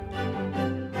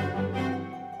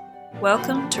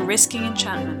Welcome to Risking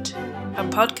Enchantment, a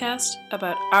podcast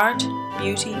about art,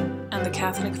 beauty, and the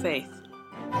Catholic faith.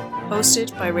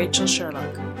 Hosted by Rachel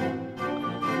Sherlock.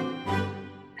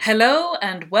 Hello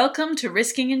and welcome to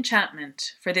Risking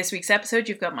Enchantment. For this week's episode,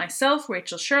 you've got myself,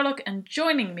 Rachel Sherlock, and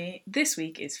joining me this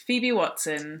week is Phoebe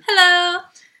Watson. Hello!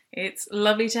 It's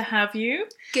lovely to have you.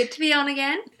 Good to be on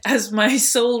again. As my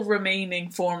sole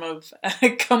remaining form of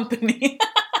company.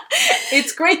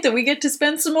 It's great that we get to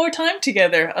spend some more time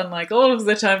together, unlike all of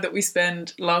the time that we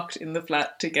spend locked in the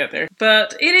flat together.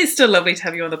 But it is still lovely to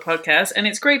have you on the podcast, and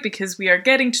it's great because we are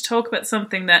getting to talk about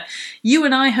something that you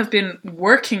and I have been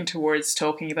working towards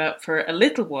talking about for a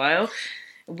little while.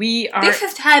 This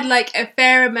has had a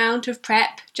fair amount of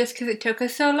prep just because it took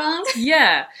us so long.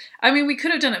 Yeah. I mean, we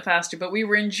could have done it faster, but we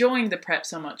were enjoying the prep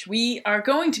so much. We are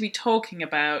going to be talking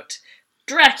about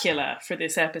Dracula for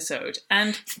this episode.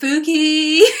 And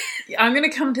spooky! I'm going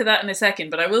to come to that in a second,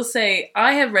 but I will say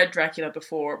I have read Dracula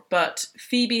before, but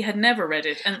Phoebe had never read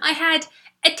it. And I had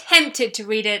attempted to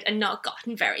read it and not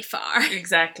gotten very far.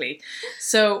 Exactly.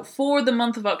 So for the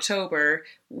month of October,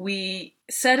 we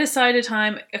set aside a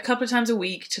time, a couple of times a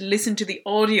week, to listen to the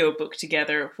audiobook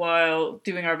together while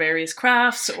doing our various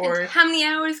crafts. Or and how many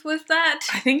hours was that?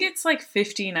 I think it's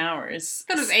 15 hours.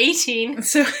 I thought it was 18.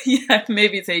 So yeah,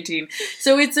 maybe it's 18.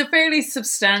 So it's a fairly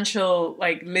substantial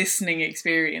listening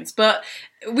experience. But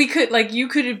we could you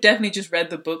could have definitely just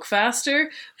read the book faster,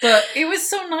 but it was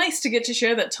so nice to get to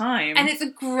share that time. And it's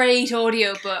a great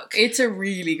audiobook. It's a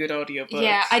really good audiobook.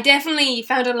 Yeah, I definitely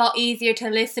found it a lot easier to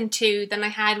listen to than I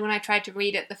had when I tried to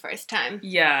read it the first time.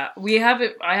 Yeah,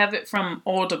 I have it from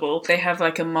Audible. They have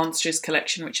a Monsters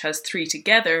collection which has 3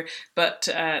 together, but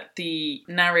the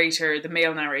narrator, the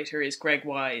male narrator, is Greg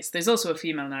Wise. There's also a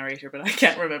female narrator, but I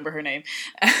can't remember her name.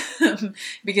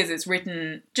 Because it's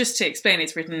written, just to explain,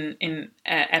 it's written in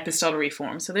epistolary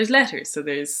form. So there's letters, so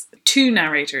there's 2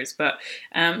 narrators. But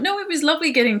no, it was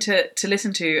lovely getting to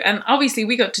listen to. And obviously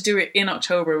we got to do it in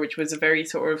October, which was a very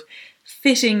sort of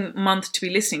fitting month to be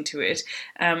listening to it.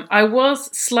 I was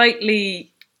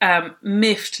slightly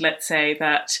miffed, let's say,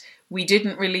 that we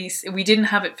didn't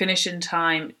have it finished in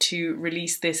time to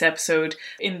release this episode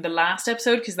in the last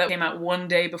episode, because that came out one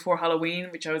day before Halloween,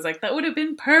 which I was like, that would have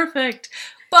been perfect.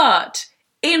 But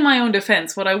in my own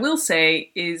defense, what I will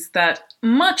say is that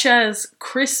much as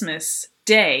Christmas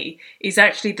Day is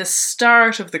actually the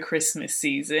start of the Christmas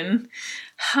season,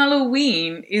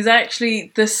 Halloween is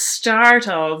actually the start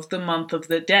of the month of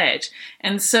the dead.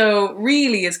 And so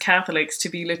really, as Catholics, to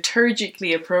be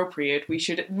liturgically appropriate, we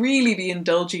should really be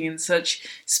indulging in such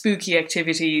spooky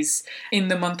activities in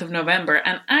the month of November.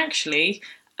 And actually,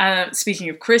 speaking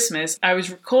of Christmas, I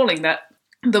was recalling that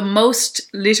the most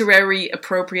literary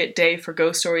appropriate day for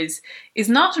ghost stories is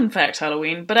not in fact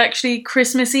Halloween, but actually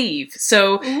Christmas Eve.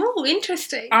 So, ooh,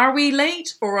 interesting. Are we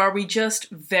late or are we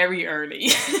just very early?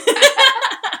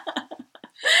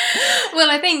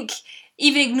 Well, I think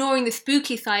even ignoring the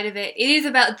spooky side of it, it is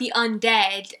about the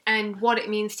undead and what it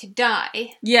means to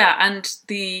die. Yeah, and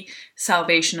the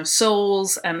salvation of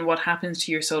souls and what happens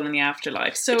to your soul in the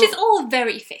afterlife. So which is all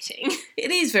very fitting.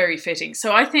 It is very fitting.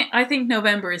 So I think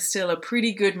November is still a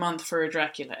pretty good month for a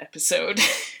Dracula episode.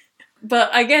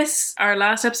 But I guess our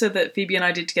last episode that Phoebe and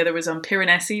I did together was on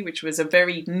Piranesi, which was a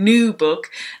very new book.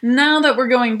 Now that we're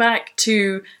going back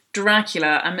to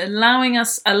Dracula, I'm allowing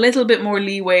us a little bit more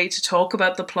leeway to talk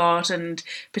about the plot and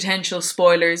potential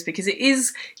spoilers, because it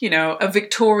is, a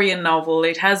Victorian novel.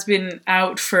 It has been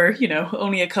out for,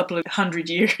 only a couple of 100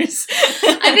 years.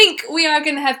 I think we are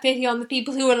going to have pity on the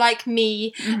people who are like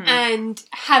me and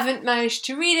haven't managed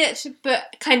to read it,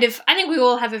 but I think we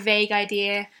all have a vague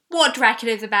idea what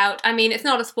Dracula is about. I mean, it's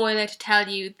not a spoiler to tell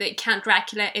you that Count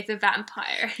Dracula is a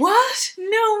vampire. What?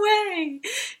 No way!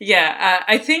 Yeah,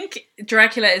 I think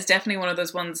Dracula is definitely one of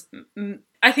those ones.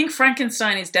 I think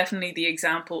Frankenstein is definitely the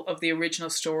example of the original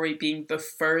story being the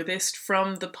furthest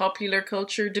from the popular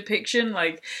culture depiction.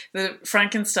 The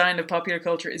Frankenstein of popular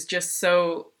culture is just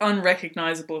so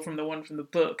unrecognizable from the one from the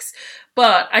books.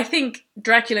 But I think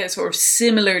Dracula is sort of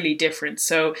similarly different.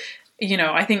 So,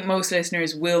 I think most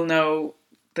listeners will know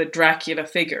the Dracula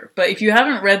figure. But if you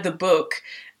haven't read the book,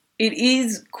 it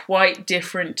is quite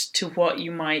different to what you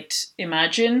might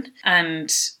imagine. And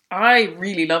I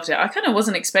really loved it. I kind of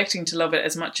wasn't expecting to love it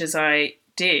as much as I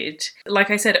did.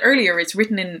 Like I said earlier, it's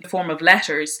written in the form of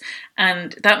letters,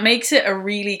 and that makes it a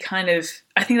really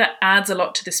I think that adds a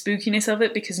lot to the spookiness of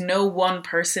it, because no one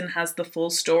person has the full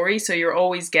story, so you're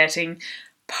always getting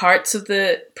parts of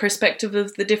the perspective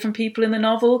of the different people in the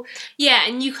novel. Yeah,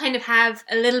 and you kind of have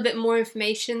a little bit more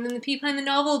information than the people in the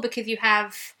novel, because you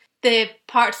have the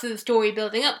parts of the story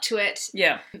building up to it.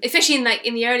 Yeah. Especially in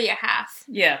the earlier half.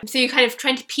 Yeah. So you're kind of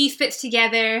trying to piece bits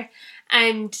together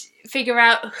and figure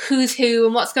out who's who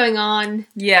and what's going on.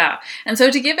 Yeah. And so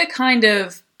to give a kind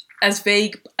of as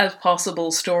vague as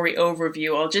possible story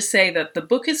overview, I'll just say that the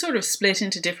book is sort of split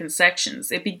into different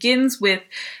sections. It begins with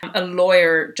a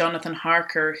lawyer, Jonathan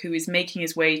Harker, who is making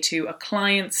his way to a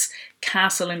client's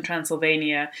castle in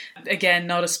Transylvania. Again,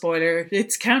 not a spoiler,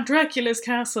 it's Count Dracula's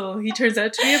castle. He turns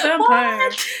out to be a vampire.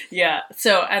 What? Yeah.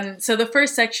 So the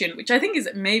first section, which I think is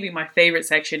maybe my favourite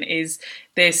section, is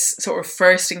this sort of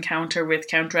first encounter with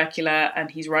Count Dracula,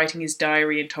 and he's writing his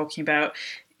diary and talking about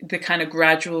the kind of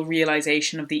gradual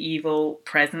realization of the evil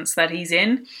presence that he's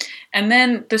in. And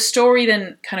then the story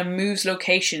then kind of moves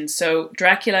locations. So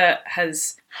Dracula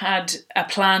has had a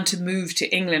plan to move to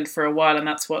England for a while, and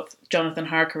that's what Jonathan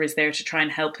Harker is there to try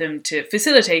and help him, to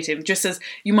facilitate him, just as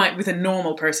you might with a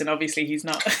normal person. Obviously he's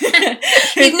not.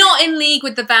 He's not in league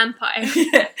with the vampire.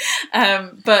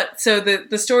 But so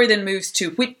the story then moves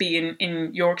to Whitby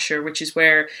in Yorkshire, which is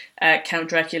where Count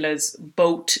Dracula's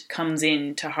boat comes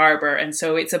in to harbour. And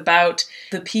so it's about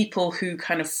the people who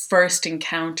kind of first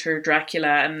encounter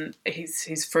Dracula and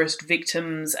his first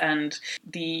victims and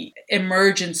the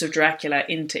emergence of Dracula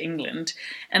into England.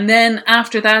 And then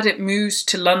after that it moves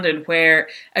to London, where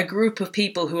a group of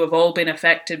people who have all been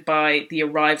affected by the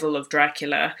arrival of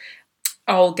Dracula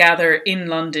all gather in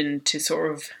London to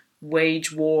sort of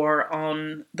wage war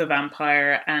on the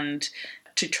vampire and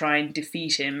to try and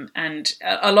defeat him. And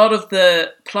a lot of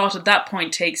the plot at that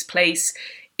point takes place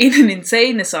in an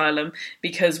insane asylum,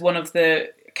 because one of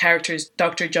the characters,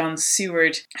 Dr. John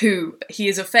Seward, who he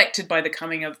is affected by the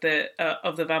coming of the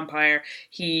vampire.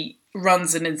 He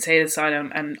runs an insane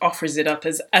asylum and offers it up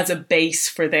as a base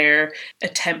for their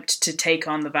attempt to take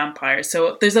on the vampire.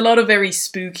 So there's a lot of very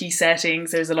spooky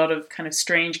settings. There's a lot of kind of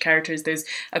strange characters. There's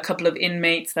a couple of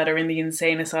inmates that are in the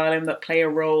insane asylum that play a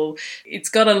role. It's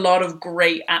got a lot of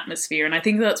great atmosphere, and I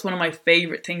think that's one of my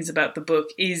favourite things about the book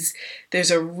is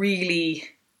there's a really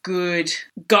good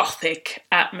gothic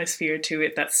atmosphere to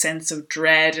it, that sense of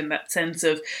dread and that sense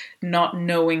of not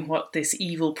knowing what this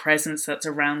evil presence that's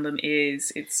around them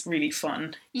is. It's really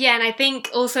fun. Yeah, and I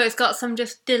think also it's got some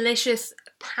just delicious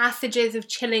passages of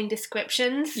chilling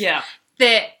descriptions. Yeah.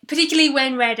 That, particularly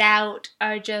when read out,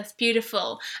 are just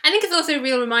beautiful. I think it's also a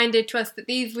real reminder to us that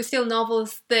these were still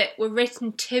novels that were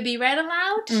written to be read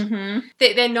aloud. Mm-hmm.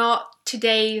 That they're not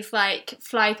today's,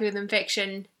 fly through them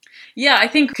fiction. Yeah, I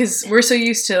think because we're so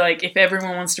used to, if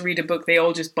everyone wants to read a book, they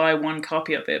all just buy one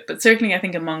copy of it. But certainly I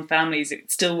think among families,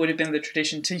 it still would have been the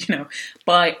tradition to,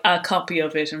 buy a copy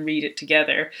of it and read it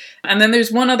together. And then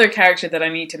there's one other character that I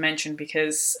need to mention,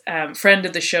 because friend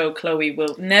of the show, Chloe,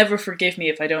 will never forgive me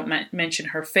if I don't mention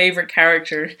her favourite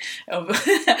character.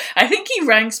 I think he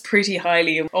ranks pretty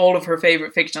highly in all of her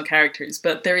favourite fictional characters.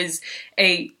 But there is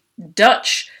a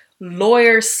Dutch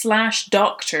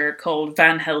lawyer/doctor called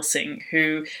Van Helsing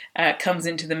who comes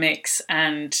into the mix,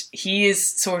 and he is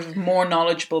sort of more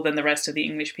knowledgeable than the rest of the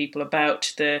English people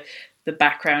about the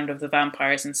background of the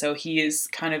vampires, and so he is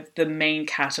kind of the main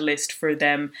catalyst for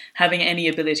them having any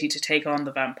ability to take on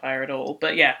the vampire at all.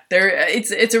 But yeah,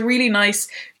 it's a really nice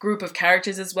group of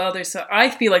characters as well. I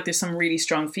feel like there's some really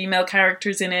strong female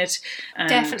characters in it. And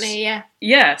definitely, yeah.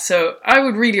 Yeah, so I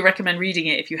would really recommend reading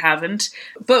it if you haven't.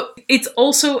 But it's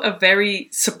also a very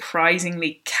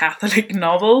surprisingly Catholic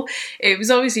novel. It was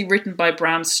obviously written by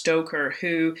Bram Stoker,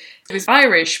 who was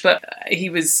Irish, but he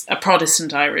was a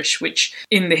Protestant Irish, which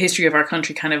in the history of our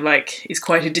country kind of is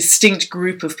quite a distinct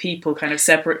group of people, kind of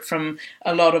separate from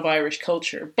a lot of Irish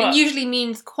culture. But it usually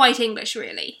means quite English,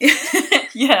 really.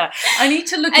 Yeah, I need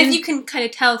to look As you can kind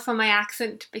of tell from my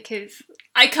accent, because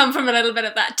I come from a little bit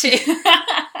of that too.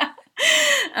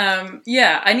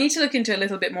 Yeah, I need to look into a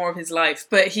little bit more of his life,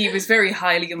 but he was very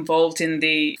highly involved in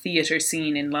the theatre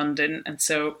scene in London, and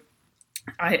so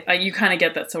you kind of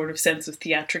get that sort of sense of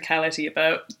theatricality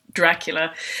about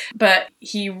Dracula. But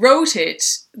he wrote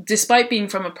it, despite being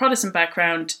from a Protestant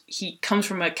background, he comes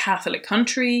from a Catholic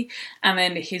country, and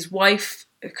then his wife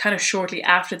kind of shortly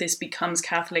after this becomes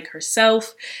Catholic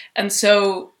herself, and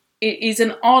so it is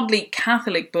an oddly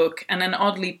Catholic book and an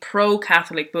oddly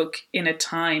pro-Catholic book in a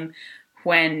time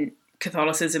when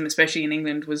Catholicism, especially in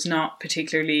England, was not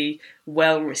particularly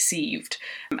well received.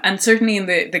 And certainly in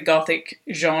the Gothic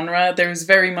genre, there was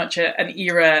very much an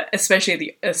era, especially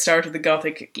at the start of the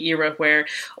Gothic era, where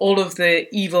all of the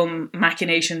evil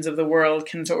machinations of the world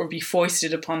can sort of be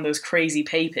foisted upon those crazy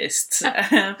papists.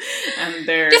 And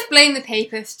they're... Just blame the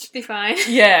papists, be fine.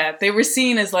 Yeah, they were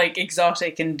seen as like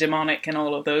exotic and demonic and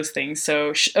all of those things.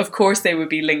 So of course they would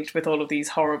be linked with all of these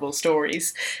horrible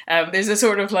stories. There's a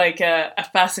sort of like a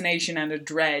fascination and a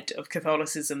dread of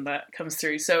Catholicism that comes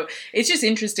through. So it's just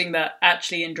interesting that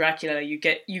actually in Dracula you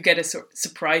get a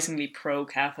surprisingly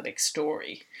pro-Catholic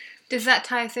story. Does that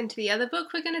tie us into the other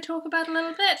book we're going to talk about a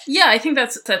little bit? Yeah, I think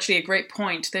that's actually a great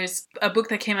point. There's a book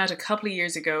that came out a couple of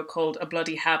years ago called A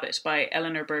Bloody Habit by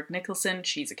Eleanor Berg Nicholson.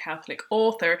 She's a Catholic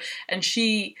author, and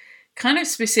she kind of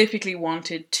specifically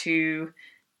wanted to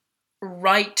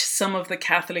right some of the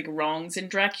Catholic wrongs in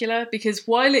Dracula, because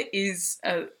while it is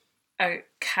a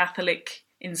Catholic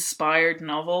inspired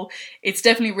novel, it's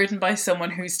definitely written by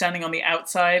someone who's standing on the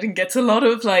outside and gets a lot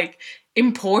of like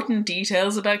important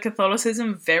details about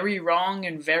Catholicism very wrong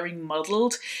and very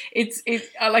muddled. It's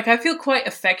like I feel quite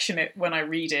affectionate when I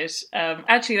read it.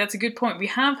 Actually, that's a good point. We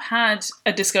have had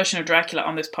a discussion of Dracula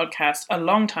on this podcast a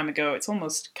long time ago. It's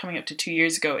almost coming up to 2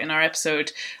 years ago in our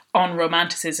episode on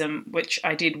Romanticism, which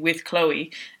I did with Chloe,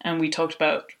 and we talked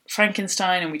about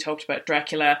Frankenstein and we talked about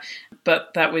Dracula,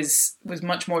 but that was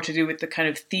much more to do with the kind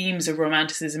of themes of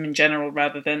Romanticism in general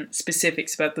rather than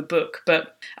specifics about the book.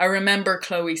 But I remember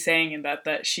Chloe saying in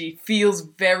that she feels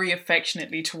very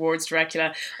affectionately towards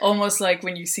Dracula, almost like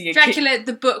when you see a Dracula,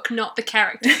 the book, not the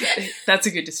character. That's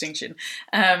a good distinction.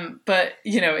 But,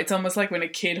 you know, it's almost like when a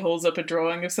kid holds up a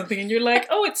drawing of something and you're like,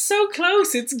 oh, it's so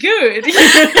close, it's good.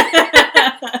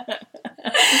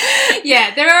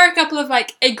 Yeah, there are a couple of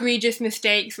like egregious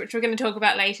mistakes which we're going to talk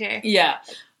about later. Yeah,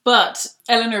 but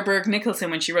Eleanor Berg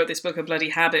Nicholson, when she wrote this book, A Bloody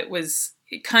Habit, was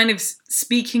kind of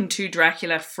speaking to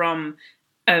Dracula from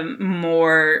a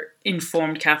more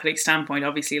informed Catholic standpoint.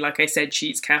 Obviously, like I said,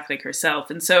 she's Catholic herself,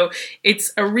 and so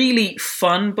it's a really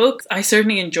fun book. I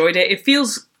certainly enjoyed it. It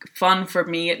feels fun for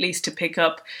me, at least, to pick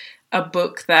up a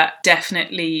book that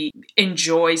definitely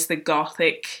enjoys the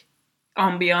Gothic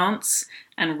ambiance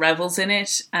and revels in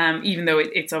it, even though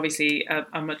it's obviously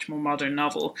a much more modern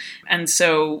novel. And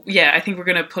so, yeah, I think we're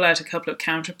going to pull out a couple of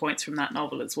counterpoints from that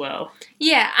novel as well.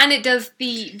 Yeah, and it does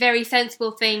the very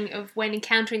sensible thing of when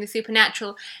encountering the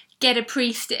supernatural, get a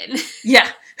priest in. Yeah.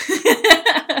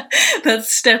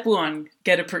 That's step one,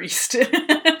 get a priest.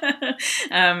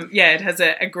 Yeah, it has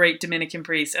a great Dominican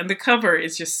priest, and the cover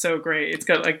is just so great. It's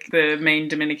got like the main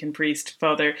Dominican priest,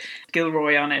 Father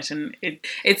Gilroy, on it, and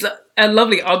it's a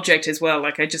lovely object as well.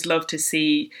 Like, I just love to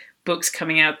see books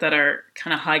coming out that are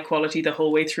kind of high quality the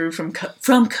whole way through, from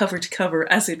cover to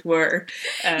cover, as it were.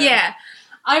 Yeah,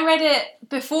 I read it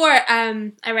before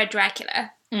I read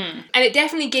Dracula, and it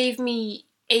definitely gave me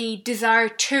a desire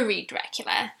to read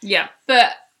Dracula. Yeah.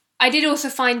 But I did also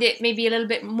find it maybe a little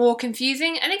bit more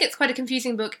confusing. I think it's quite a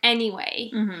confusing book anyway.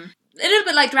 Mm-hmm. A little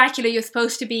bit like Dracula, you're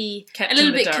supposed to be kept a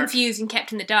little bit confused and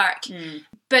kept in the dark. Mm.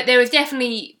 But there was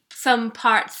definitely some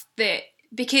parts that,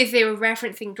 because they were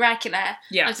referencing Dracula,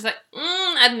 I was just like,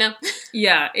 I don't know.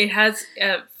 Yeah, it has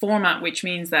a format which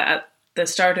means that at the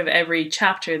start of every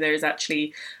chapter there's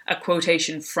actually a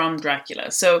quotation from Dracula.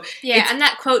 So yeah, and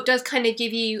that quote does kind of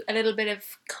give you a little bit of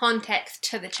context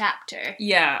to the chapter.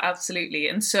 Yeah, absolutely.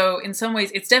 And so in some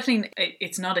ways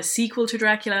it's not a sequel to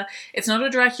Dracula. It's not a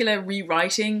Dracula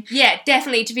rewriting. Yeah,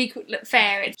 definitely, to be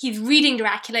fair. He's reading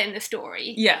Dracula in the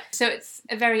story. Yeah. So it's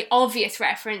a very obvious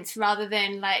reference rather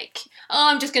than like, oh,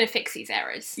 I'm just going to fix these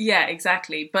errors. Yeah,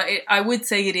 exactly. But I would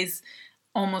say it is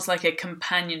almost like a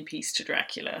companion piece to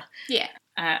Dracula. Yeah.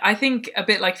 I think a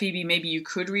bit like Phoebe, maybe you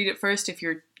could read it first if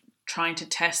you're trying to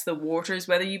test the waters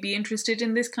whether you'd be interested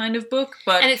in this kind of book.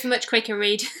 But and it's a much quicker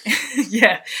read.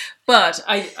 Yeah, but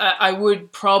I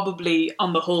would probably,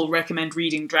 on the whole, recommend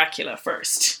reading Dracula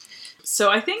first.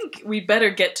 So I think we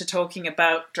better get to talking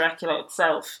about Dracula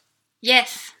itself.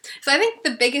 Yes. So I think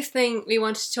the biggest thing we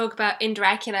wanted to talk about in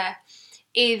Dracula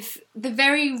is the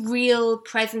very real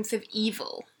presence of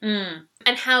evil. Mm.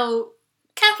 And how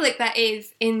Catholic that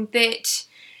is, in that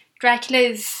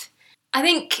Dracula's, I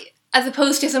think, as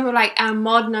opposed to some of like our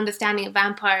modern understanding of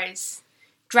vampires,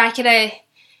 Dracula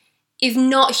is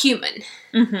not human.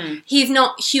 Mm-hmm. He's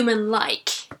not human-like.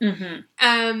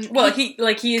 Mm-hmm. Well,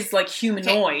 he is like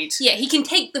humanoid. Okay. Yeah, he can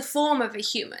take the form of a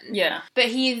human. Yeah. But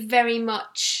he is very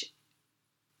much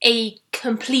a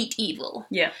complete evil.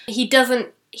 Yeah.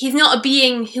 He's not a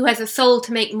being who has a soul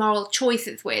to make moral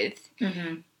choices with.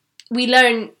 Mm-hmm. We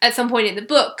learn at some point in the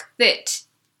book that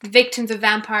the victims of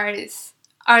vampires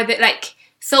are that, like,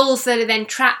 souls that are then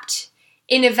trapped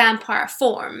in a vampire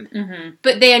form, Mm-hmm.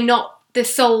 but they are not the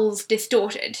souls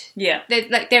distorted. Yeah.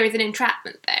 There is an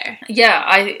entrapment there. Yeah,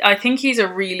 I think he's a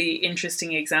really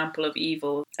interesting example of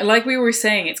evil. Like we were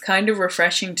saying, it's kind of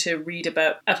refreshing to read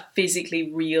about a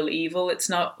physically real evil. It's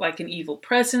not like an evil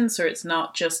presence, or it's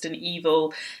not just an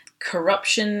evil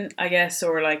corruption, I guess,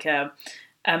 or like a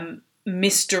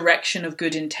misdirection of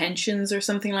good intentions or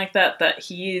something like that, that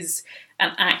he is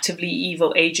an actively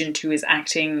evil agent who is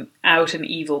acting out an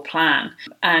evil plan.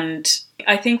 And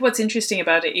I think what's interesting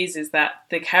about it is that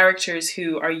the characters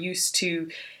who are used to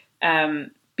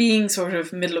being sort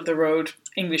of middle of the road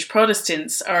English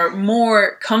Protestants are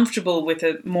more comfortable with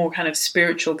a more kind of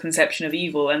spiritual conception of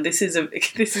evil, and this is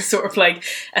sort of like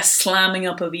a slamming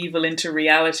up of evil into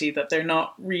reality that they're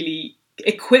not really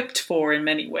equipped for in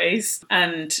many ways.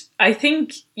 And I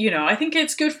think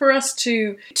it's good for us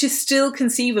to still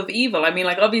conceive of evil. I mean,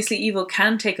 like, obviously evil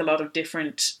can take a lot of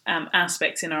different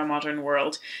aspects in our modern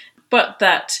world, but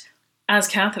that as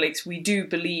Catholics we do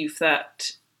believe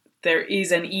that there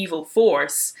is an evil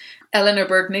force. Eleanor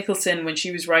Burke Nicholson, when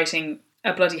she was writing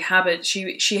A Bloody Habit,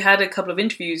 she had a couple of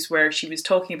interviews where she was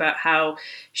talking about how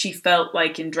she felt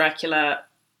like in Dracula,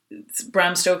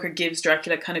 Bram Stoker gives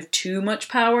Dracula kind of too much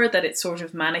power, that it's sort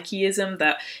of Manichaeism,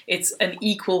 that it's an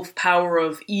equal power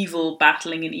of evil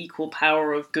battling an equal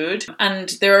power of good. And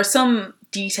there are some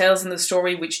details in the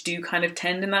story which do kind of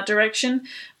tend in that direction.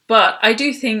 But I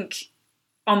do think,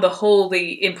 on the whole,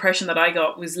 the impression that I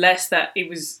got was less that it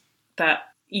was that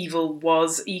evil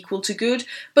was equal to good,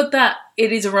 but that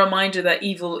it is a reminder that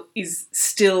evil is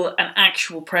still an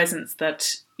actual presence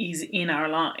that is in our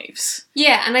lives.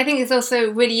 Yeah, and I think it's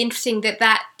also really interesting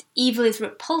that evil is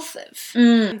repulsive.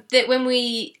 That when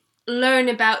we learn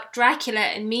about Dracula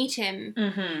and meet him,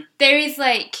 there is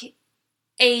like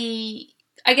a,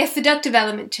 I guess, seductive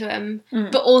element to him,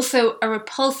 but also a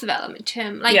repulsive element to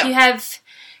him. Like, you have,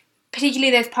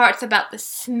 particularly there's parts about the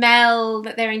smell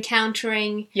that they're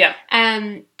encountering. Yeah.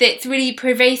 That's really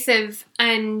pervasive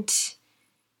and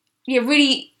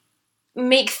really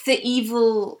makes the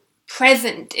evil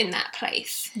present in that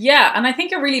place. Yeah, and I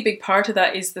think a really big part of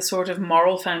that is the sort of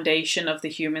moral foundation of the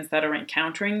humans that are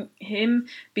encountering him,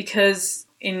 because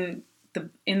in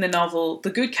the novel, the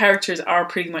good characters are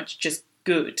pretty much just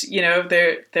good. You know,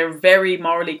 they're very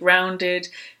morally grounded.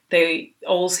 They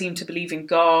all seem to believe in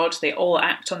God. They all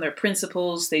act on their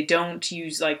principles. They don't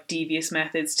use like devious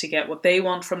methods to get what they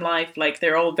want from life. Like,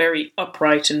 they're all very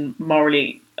upright and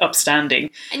morally upstanding.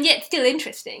 And yet still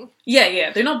interesting.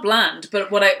 Yeah. They're not bland.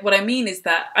 But what I mean is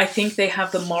that I think they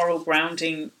have the moral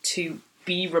grounding to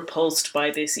be repulsed by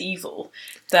this evil.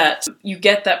 That you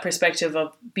get that perspective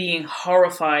of being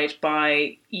horrified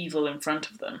by evil in front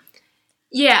of them.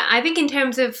 Yeah, I think in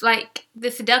terms of, like,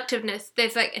 the seductiveness,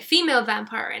 there's, like, a female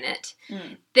vampire in it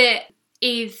that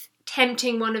is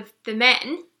tempting one of the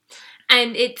men,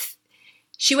 and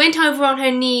she went over on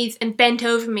her knees and bent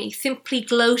over me, simply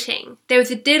gloating. There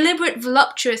was a deliberate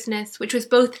voluptuousness which was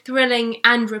both thrilling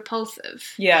and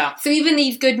repulsive. Yeah. So even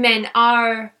these good men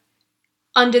are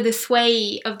under the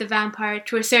sway of the vampire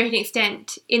to a certain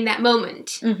extent in that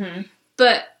moment.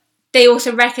 But they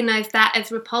also recognise that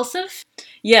as repulsive.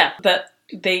 Yeah, that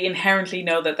they inherently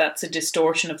know that that's a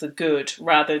distortion of the good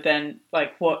rather than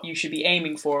like what you should be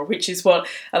aiming for, which is what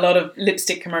a lot of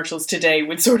lipstick commercials today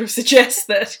would sort of suggest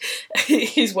that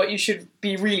is what you should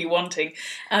be really wanting.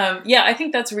 I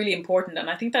think that's really important, and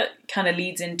I think that kind of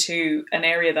leads into an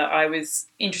area that I was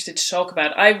interested to talk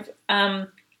about. I've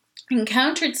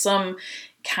encountered some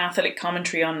Catholic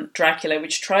commentary on Dracula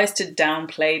which tries to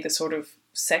downplay the sort of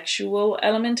sexual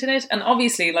element in it, and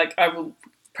obviously, like, I will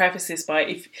preface this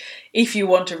by, if you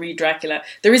want to read Dracula,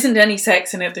 there isn't any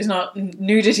sex in it, there's not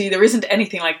nudity, there isn't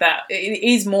anything like that. It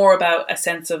is more about a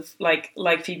sense of, like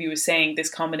Phoebe was saying, this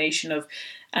combination of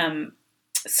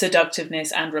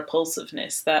seductiveness and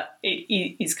repulsiveness, that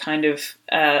it is kind of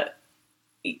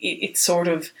it's sort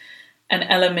of an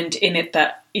element in it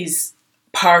that is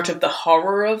part of the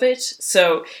horror of it.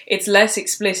 So it's less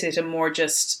explicit and more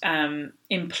just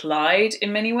implied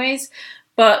in many ways.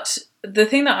 But the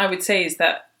thing that I would say is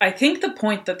that I think the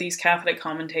point that these Catholic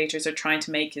commentators are trying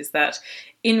to make is that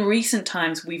in recent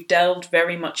times we've delved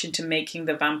very much into making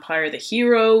the vampire the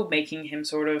hero, making him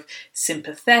sort of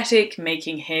sympathetic,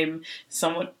 making him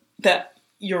someone that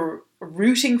you're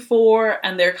rooting for,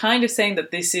 and they're kind of saying that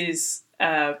this is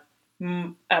a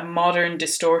modern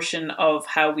distortion of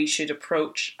how we should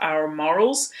approach our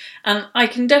morals. And I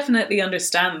can definitely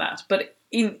understand that, but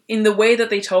in the way that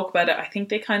they talk about it, I think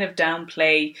they kind of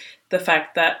downplay the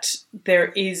fact that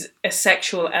there is a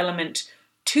sexual element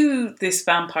to this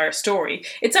vampire story.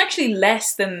 It's actually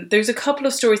less than... There's a couple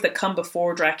of stories that come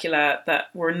before Dracula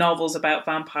that were novels about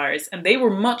vampires, and they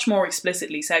were much more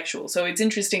explicitly sexual. So it's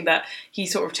interesting that he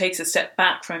sort of takes a step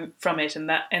back from it, and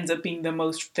that ends up being the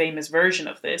most famous version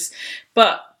of this.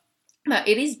 But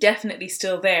it is definitely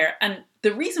still there. And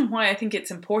the reason why I think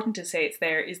it's important to say it's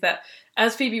there is that,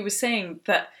 as Phoebe was saying,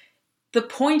 that the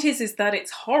point is that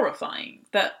it's horrifying.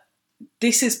 That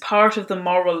this is part of the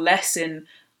moral lesson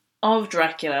of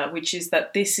Dracula, which is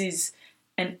that this is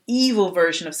an evil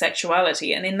version of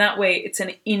sexuality, and in that way it's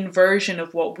an inversion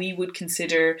of what we would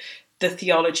consider the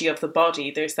theology of the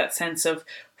body. There's that sense of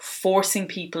forcing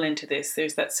people into this.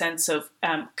 There's that sense of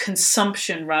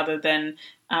consumption rather than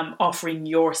offering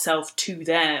yourself to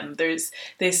them. There's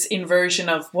this inversion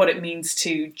of what it means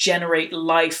to generate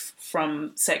life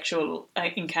from sexual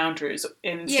encounters.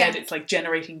 Instead, it's like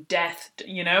generating death,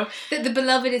 you know? That the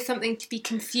beloved is something to be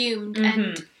consumed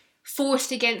and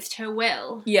forced against her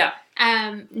will. Yeah.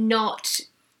 Not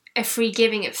a free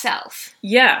giving itself.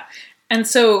 Yeah. And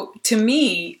so, to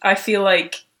me, I feel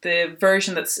like the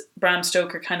version that Bram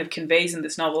Stoker kind of conveys in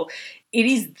this novel, it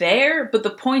is there, but the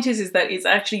point is that it's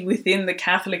actually within the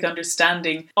Catholic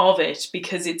understanding of it,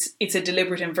 because it's a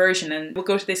deliberate inversion, and we'll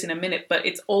go to this in a minute, but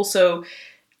it's also...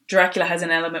 Dracula has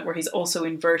an element where he's also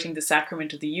inverting the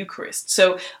sacrament of the Eucharist.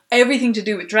 So everything to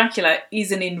do with Dracula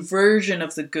is an inversion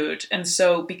of the good. And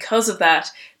so because of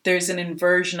that, there's an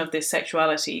inversion of this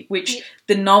sexuality, which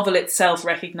the novel itself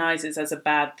recognises as a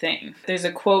bad thing. There's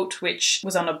a quote which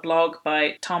was on a blog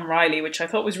by Tom Riley, which I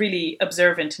thought was really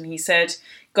observant. And he said,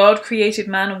 "God created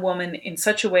man and woman in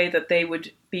such a way that they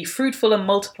would be fruitful and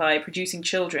multiply, producing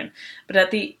children. But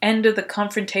at the end of the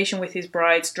confrontation with his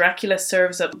brides, Dracula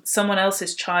serves up someone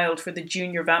else's child for the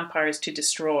junior vampires to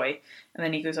destroy." And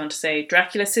then he goes on to say,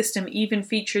 "Dracula's system even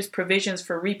features provisions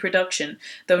for reproduction,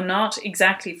 though not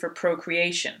exactly for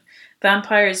procreation.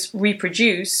 Vampires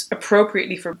reproduce,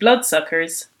 appropriately for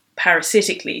bloodsuckers,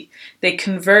 parasitically. They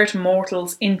convert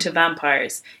mortals into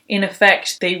vampires. In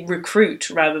effect, they recruit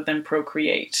rather than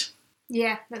procreate."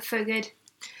 Yeah, that's so good.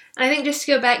 And I think just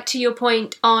to go back to your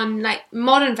point on like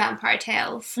modern vampire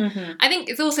tales, I think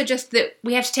it's also just that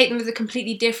we have to take them as a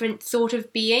completely different sort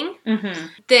of being.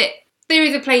 That there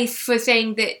is a place for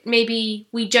saying that maybe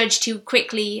we judge too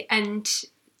quickly and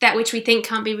that which we think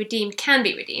can't be redeemed can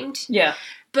be redeemed. Yeah.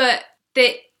 But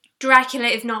that Dracula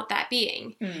is not that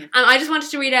being. And I just wanted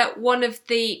to read out one of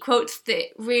the quotes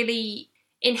that really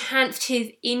enhanced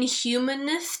his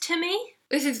inhumanness to me.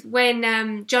 This is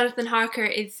when Jonathan Harker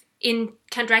is in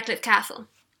Count Dracula's castle.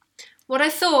 "What I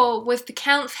saw was the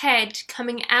Count's head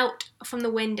coming out from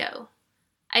the window.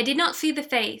 I did not see the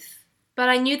face, but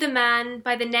I knew the man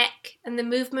by the neck and the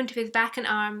movement of his back and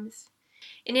arms.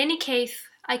 In any case,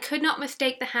 I could not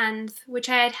mistake the hands which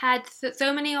I had had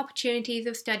so many opportunities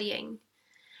of studying.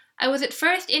 I was at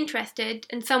first interested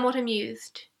and somewhat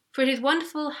amused, for it is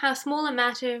wonderful how small a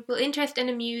matter will interest and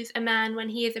amuse a man when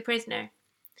he is a prisoner.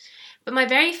 But my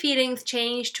very feelings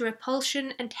changed to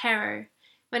repulsion and terror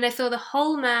when I saw the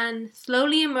whole man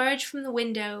slowly emerge from the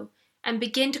window and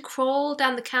begin to crawl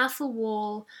down the castle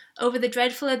wall over the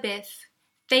dreadful abyss,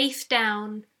 face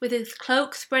down, with his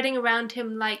cloak spreading around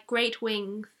him like great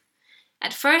wings.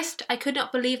 At first I could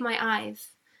not believe my eyes.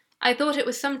 I thought it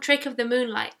was some trick of the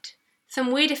moonlight, some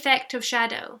weird effect of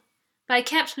shadow. But I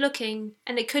kept looking,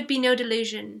 and it could be no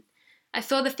delusion. I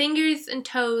saw the fingers and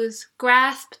toes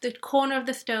grasp the corner of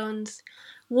the stones,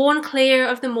 worn clear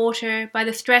of the mortar by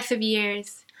the stress of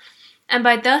years, and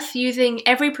by thus using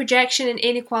every projection and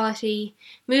inequality,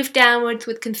 moved downwards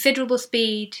with considerable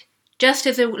speed, just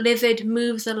as a lizard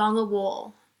moves along a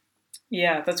wall."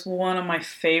 Yeah, that's one of my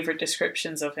favourite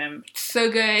descriptions of him. So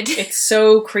good. It's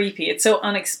so creepy. It's so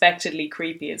unexpectedly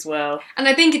creepy as well. And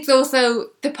I think it's also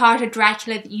the part of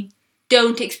Dracula that you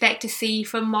don't expect to see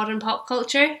from modern pop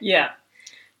culture. Yeah.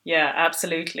 Yeah,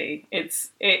 absolutely. It's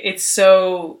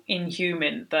so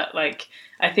inhuman that, like,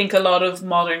 I think a lot of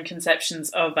modern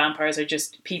conceptions of vampires are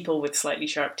just people with slightly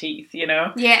sharp teeth, you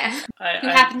know? Yeah, who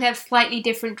happen to have slightly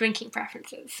different drinking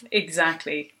preferences.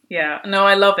 Exactly. Yeah. No,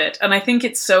 I love it. And I think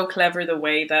it's so clever the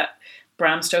way that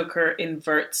Bram Stoker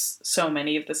inverts so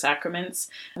many of the sacraments.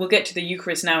 We'll get to the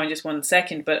Eucharist now in just 1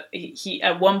 second, but he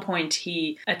at one point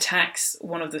he attacks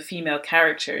one of the female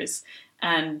characters,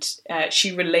 and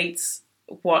she relates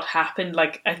what happened.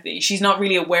 Like, she's not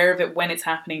really aware of it when it's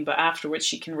happening, but afterwards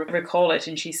she can recall it,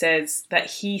 and she says that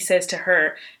he says to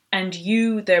her, "And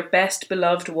you, their best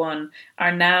beloved one,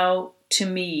 are now to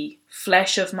me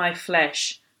flesh of my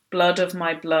flesh, blood of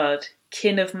my blood,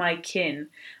 kin of my kin,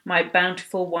 my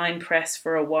bountiful winepress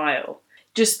for a while.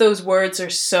 just those words are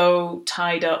so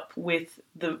tied up with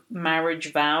the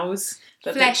marriage vows.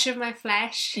 Flesh of my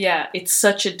flesh. Yeah, it's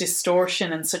such a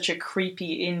distortion and such a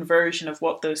creepy inversion of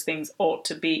what those things ought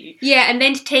to be. Yeah, and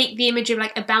then to take the image of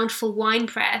like a bountiful wine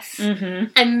press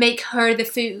and make her the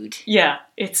food. Yeah,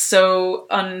 it's so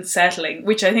unsettling,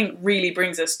 which I think really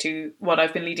brings us to what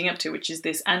I've been leading up to, which is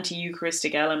this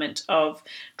anti-Eucharistic element of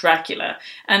Dracula.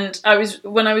 And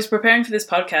when I was preparing for this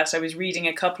podcast, I was reading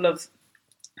a couple of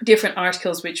different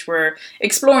articles which were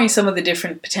exploring some of the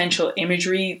different potential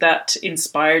imagery that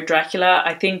inspired Dracula.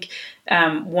 I think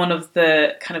one of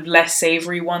the kind of less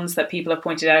savoury ones that people have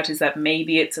pointed out is that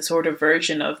maybe it's a sort of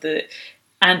version of the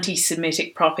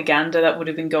anti-Semitic propaganda that would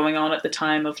have been going on at the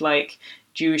time of like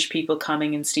Jewish people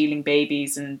coming and stealing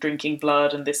babies and drinking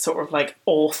blood, and this sort of like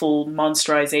awful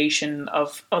monsterization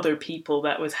of other people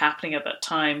that was happening at that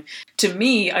time. To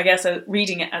me, I guess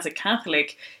reading it as a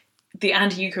Catholic, the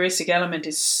anti-Eucharistic element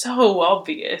is so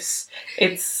obvious.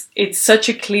 It's such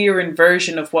a clear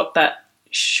inversion of what that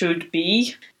should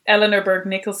be. Eleanor Berg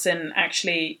Nicholson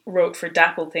actually wrote for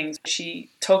Dapple Things. She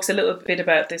talks a little bit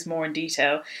about this more in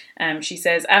detail. She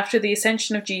says, after the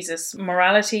ascension of Jesus,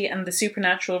 morality and the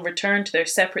supernatural return to their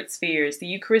separate spheres. The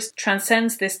Eucharist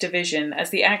transcends this division as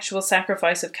the actual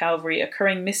sacrifice of Calvary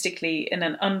occurring mystically in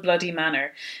an unbloody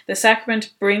manner. The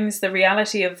sacrament brings the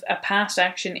reality of a past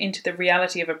action into the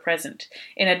reality of a present.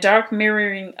 In a dark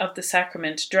mirroring of the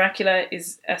sacrament, Dracula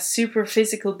is a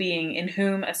superphysical being in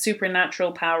whom a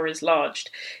supernatural power is lodged.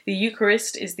 The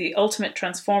Eucharist is the ultimate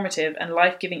transformative and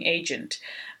life-giving agent.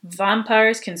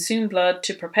 Vampires consume blood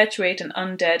to perpetuate an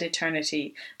undead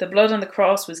eternity. The blood on the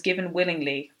cross was given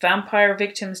willingly. Vampire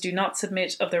victims do not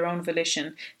submit of their own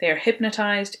volition. They are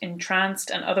hypnotized,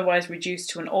 entranced, and otherwise reduced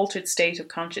to an altered state of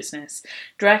consciousness.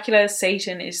 Dracula's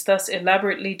Satan is thus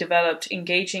elaborately developed,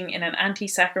 engaging in an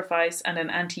anti-sacrifice and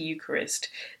an anti-Eucharist.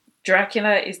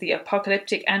 Dracula is the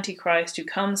apocalyptic Antichrist who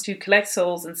comes to collect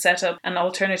souls and set up an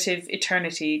alternative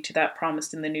eternity to that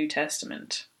promised in the New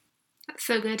Testament. That's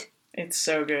so good. It's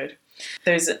so good.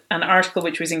 There's an article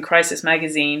which was in Crisis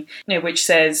Magazine, which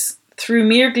says, through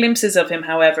mere glimpses of him,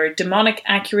 however, demonic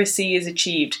accuracy is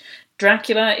achieved.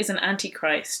 Dracula is an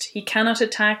antichrist. He cannot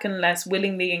attack unless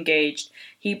willingly engaged.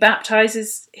 He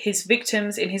baptizes his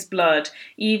victims in his blood,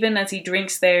 even as he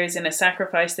drinks theirs in a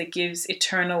sacrifice that gives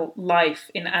eternal life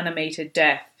in animated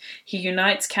death. He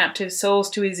unites captive souls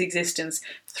to his existence,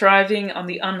 thriving on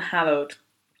the unhallowed.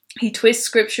 He twists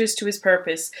scriptures to his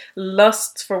purpose,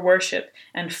 lusts for worship,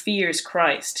 and fears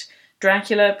Christ.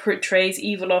 Dracula portrays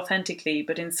evil authentically,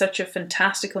 but in such a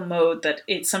fantastical mode that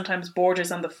it sometimes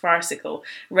borders on the farcical,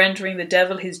 rendering the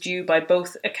devil his due by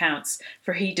both accounts,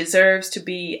 for he deserves to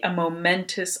be a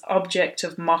momentous object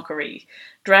of mockery.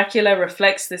 Dracula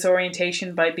reflects this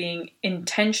orientation by being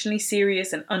intentionally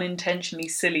serious and unintentionally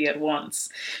silly at once.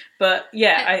 But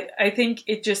yeah, I think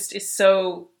it just is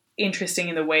so interesting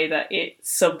in the way that it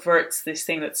subverts this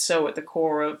thing that's so at the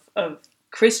core of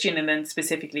Christian and then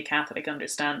specifically Catholic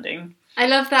understanding. I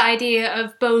love that idea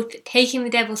of both taking the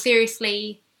devil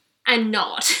seriously and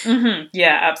not. Mm-hmm.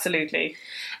 Yeah, absolutely.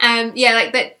 Yeah,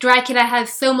 like that Dracula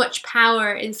has so much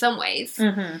power in some ways,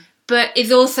 but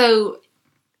is also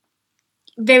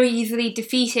very easily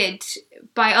defeated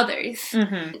by others.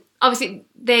 Mm-hmm. Obviously,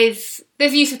 there's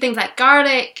use of things like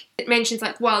garlic. It mentions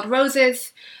like wild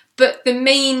roses, but the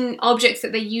main objects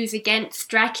that they use against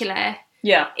Dracula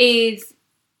is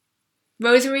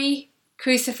rosary,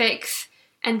 crucifix,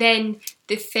 and then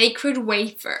the sacred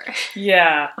wafer.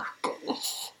 Yeah.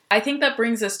 I think that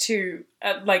brings us to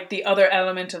like the other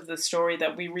element of the story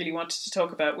that we really wanted to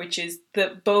talk about, which is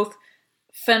the both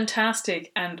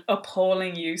fantastic and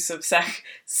appalling use of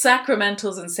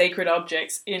sacramentals and sacred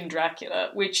objects in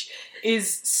Dracula, which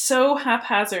is so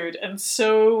haphazard and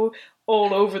so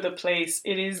all over the place.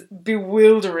 It is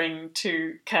bewildering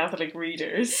to Catholic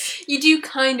readers. You do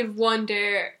kind of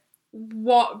wonder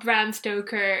what Bram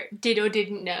Stoker did or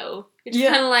didn't know. It's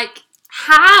kind of like,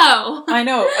 how? I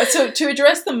know. So to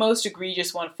address the most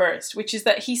egregious one first, which is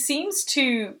that he seems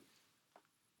to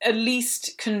at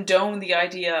least condone the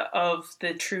idea of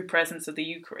the true presence of the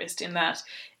Eucharist, in that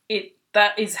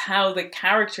that is how the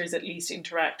characters at least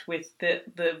interact with the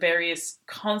various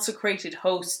consecrated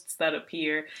hosts that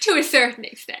appear. To a certain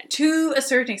extent. To a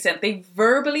certain extent. They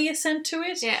verbally assent to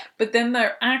it, but then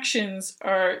their actions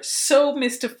are so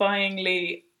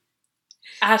mystifyingly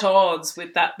at odds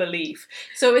with that belief.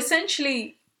 So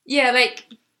essentially... Yeah, like...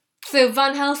 So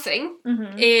Van Helsing,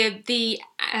 the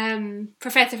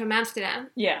professor from Amsterdam,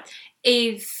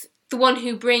 is the one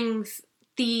who brings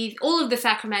all of the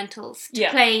sacramentals to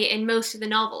Yeah. play in most of the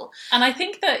novel. And I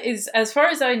think that is, as far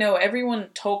as I know, everyone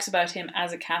talks about him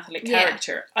as a Catholic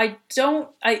character.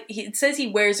 It says he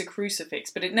wears a crucifix,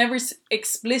 but it never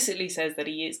explicitly says that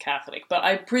he is Catholic. But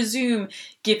I presume,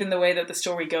 given the way that the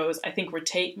story goes, I think we're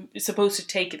supposed to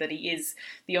take it that he is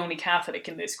the only Catholic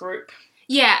in this group.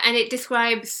 Yeah, and it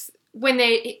describes, when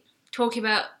they talk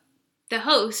about the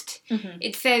host,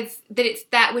 it says that it's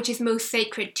that which is most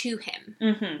sacred to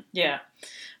him. Yeah.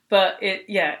 But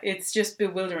it's just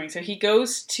bewildering. So he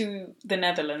goes to the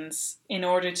Netherlands in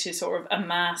order to sort of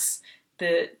amass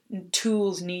the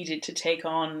tools needed to take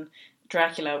on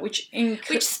Dracula, which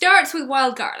starts with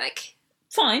wild garlic.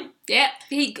 Fine. Yeah,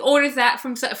 he orders that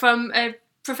from a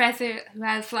professor who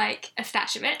has like a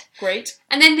stash of it. Great.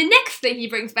 And then the next thing he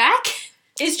brings back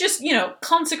is just,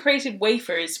 consecrated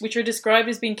wafers, which are described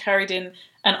as being carried in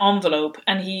an envelope,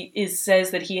 and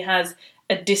says that he has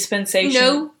a dispensation.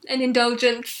 No, an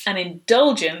indulgence. An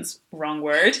indulgence, wrong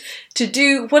word, to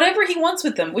do whatever he wants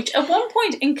with them, which at one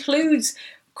point includes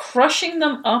crushing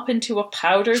them up into a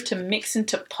powder to mix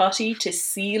into putty to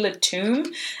seal a tomb.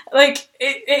 Like,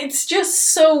 it's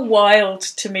just so wild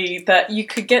to me that you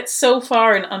could get so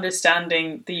far in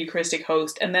understanding the Eucharistic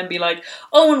host and then be like,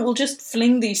 oh, and we'll just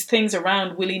fling these things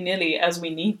around willy-nilly as we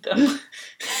need them.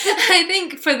 I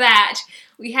think for that,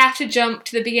 we have to jump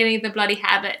to the beginning of The Bloody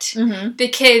Habit,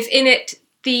 because in it,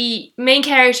 the main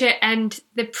character and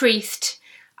the priest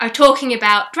are talking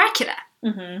about Dracula.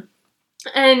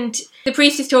 And the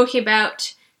priest is talking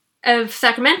about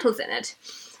sacramentals in it.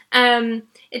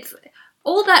 It's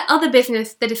all that other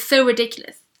business that is so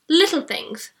ridiculous. Little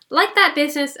things, like that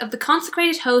business of the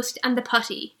consecrated host and the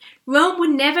putty. Rome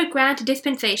would never grant a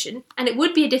dispensation, and it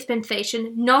would be a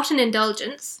dispensation, not an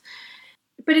indulgence.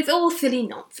 But it's all silly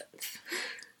nonsense.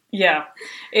 Yeah,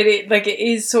 it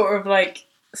is sort of like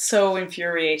so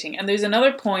infuriating. And there's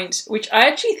another point which I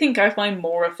actually think I find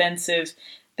more offensive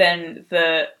than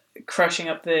the crushing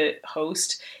up the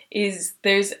host, is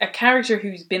there's a character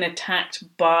who's been attacked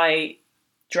by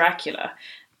Dracula,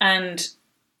 and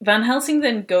Van Helsing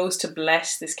then goes to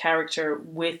bless this character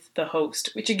with the host,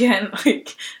 which again,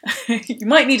 like, you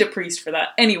might need a priest for that.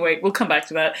 Anyway, we'll come back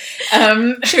to that.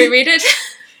 Should we read it?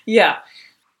 Yeah.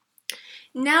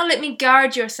 Now let me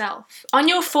guard yourself. On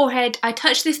your forehead I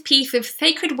touch this piece of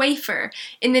sacred wafer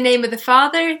in the name of the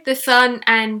Father, the Son,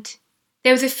 and...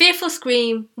 There was a fearful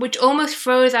scream, which almost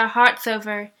froze our hearts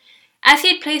over. As he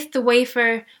had placed the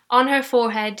wafer on her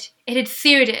forehead, it had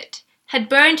seared it, had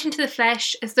burnt into the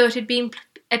flesh as though it had been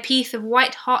a piece of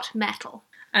white-hot metal.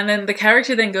 And then the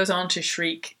character then goes on to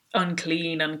shriek,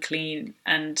 unclean, unclean,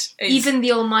 and... Even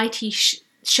the Almighty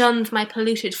shuns my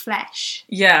polluted flesh.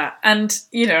 Yeah, and,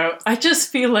 I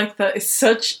just feel like that is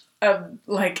such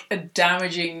a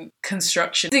damaging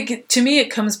construction. To me,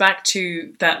 it comes back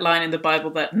to that line in the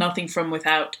Bible that nothing from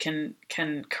without can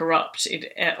corrupt.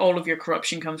 All of your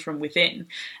corruption comes from within.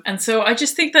 And so I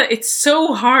just think that it's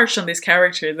so harsh on this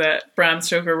character that Bram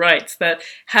Stoker writes, that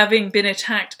having been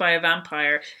attacked by a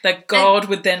vampire, that God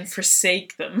would then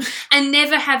forsake them. And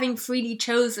never having freely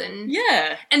chosen.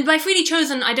 Yeah. And by freely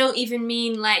chosen, I don't even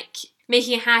mean like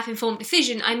making a half-informed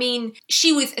decision. I mean,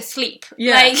 she was asleep.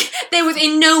 Yeah. Like, there was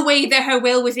in no way that her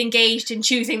will was engaged in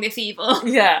choosing this evil.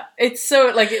 Yeah. It's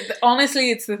so,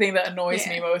 honestly, it's the thing that annoys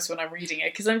me most when I'm reading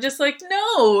it, because I'm just like,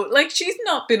 no, she's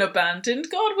not been abandoned.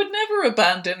 God would never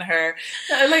abandon her.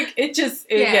 That's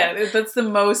the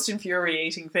most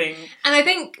infuriating thing. And I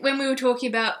think when we were talking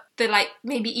about the,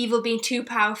 maybe evil being too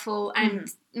powerful and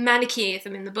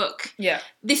Manichaeism in the book,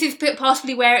 this is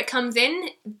possibly where it comes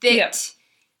in, that...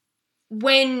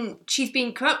 When she's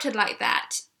being corrupted like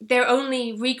that, their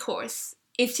only recourse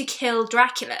is to kill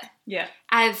Dracula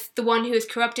as the one who has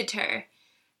corrupted her,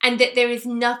 and that there is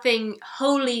nothing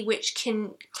holy which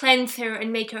can cleanse her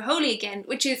and make her holy again,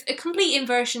 which is a complete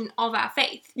inversion of our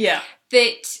faith. Yeah.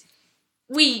 That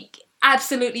we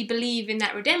absolutely believe in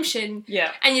that redemption.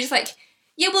 Yeah. And you're just like,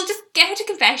 yeah, we'll just get her to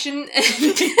confession.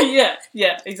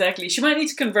 yeah, exactly. She might need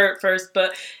to convert first,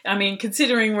 but I mean,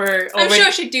 considering I'm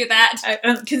sure she'd do that.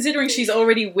 Considering she's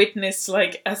already witnessed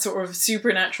a sort of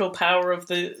supernatural power of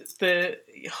the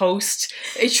host,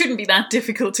 it shouldn't be that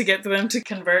difficult to get them to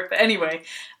convert. But anyway,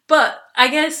 but I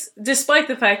guess despite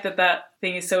the fact that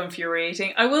thing is so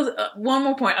infuriating, I will one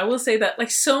more point. I will say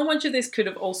that so much of this could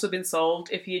have also been solved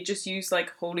if he had just used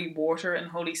holy water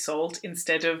and holy salt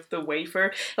instead of the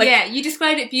wafer. Yeah, you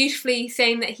described it beautifully,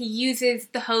 saying that he uses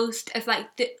the host as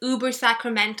the uber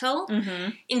sacramental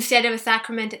instead of a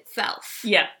sacrament itself.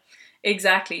 Yeah.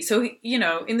 Exactly. So,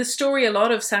 in the story, a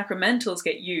lot of sacramentals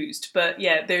get used, but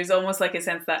yeah, there's almost like a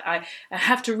sense that I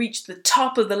have to reach the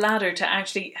top of the ladder to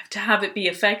actually to have it be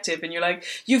effective. And you're like,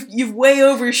 you've way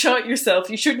overshot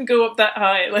yourself. You shouldn't go up that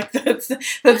high. Like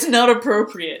that's not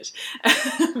appropriate.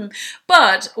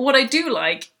 But what I do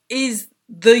like is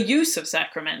the use of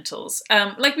sacramentals.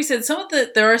 Like we said,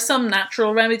 there are some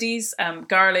natural remedies,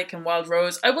 garlic and wild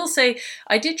rose. I will say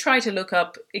I did try to look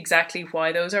up exactly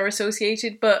why those are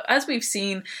associated, but as we've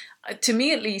seen, to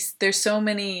me at least, there's so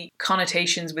many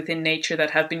connotations within nature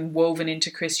that have been woven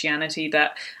into Christianity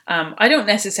that I don't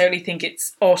necessarily think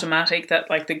it's automatic that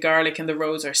like the garlic and the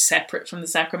rose are separate from the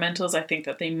sacramentals. I think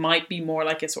that they might be more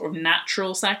like a sort of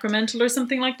natural sacramental or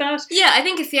something like that. Yeah, I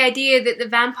think it's the idea that the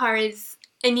vampire is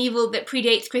an evil that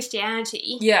predates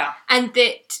Christianity. Yeah. And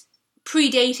that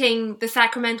predating the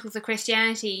sacramentals of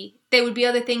Christianity, there would be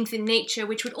other things in nature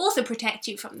which would also protect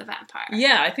you from the vampire.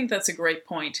 Yeah, I think that's a great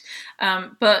point.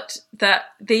 But that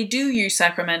they do use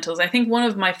sacramentals. I think one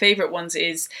of my favourite ones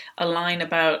is a line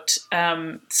about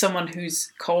someone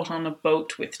who's caught on a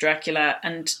boat with Dracula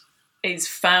and he's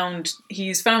found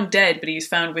dead, but he's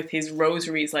found with his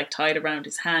rosaries like tied around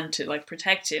his hand to like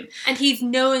protect him. And he's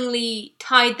knowingly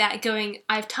tied that, going,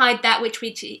 I've tied that which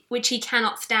he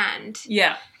cannot stand.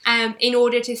 Yeah. In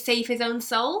order to save his own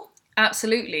soul.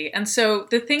 Absolutely. And so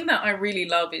the thing that I really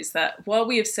love is that while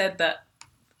we have said that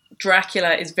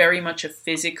Dracula is very much a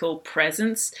physical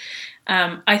presence,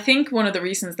 I think one of the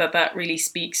reasons that really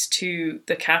speaks to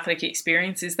the Catholic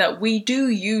experience is that we do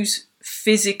use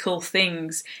physical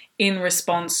things in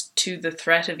response to the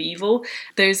threat of evil.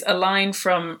 There's a line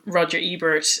from Roger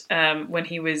Ebert when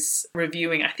he was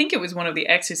reviewing, I think it was one of the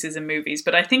exorcism movies,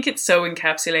 but I think it so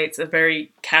encapsulates a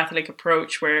very Catholic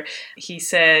approach where he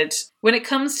said, when it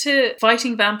comes to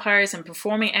fighting vampires and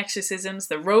performing exorcisms,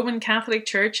 the Roman Catholic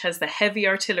Church has the heavy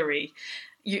artillery.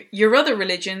 Your other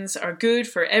religions are good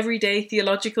for everyday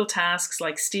theological tasks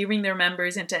like steering their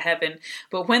members into heaven,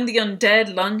 but when the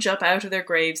undead lunge up out of their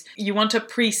graves, you want a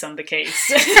priest on the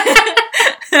case.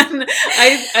 And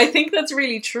I think that's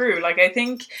really true. Like, I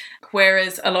think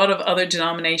whereas a lot of other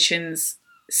denominations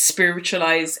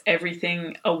spiritualize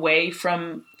everything away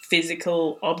from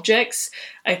physical objects,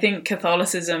 I think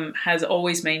Catholicism has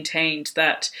always maintained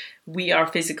that we are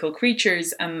physical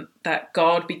creatures and that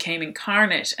God became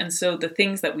incarnate. And so the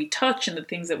things that we touch and the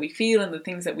things that we feel and the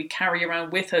things that we carry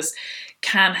around with us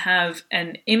can have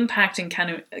an impact and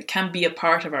can be a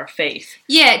part of our faith.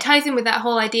 Yeah, it ties in with that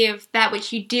whole idea of that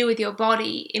which you do with your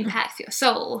body impacts your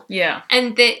soul. Yeah.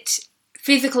 And that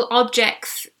physical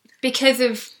objects, because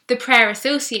of the prayer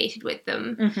associated with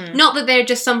them, not that they're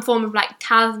just some form of like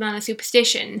talisman or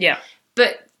superstition,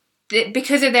 but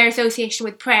because of their association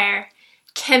with prayer,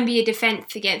 can be a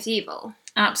defense against evil.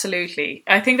 Absolutely.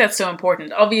 I think that's so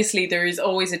important. Obviously, there is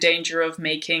always a danger of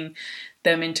making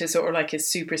them into sort of like a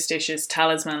superstitious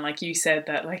talisman, like you said,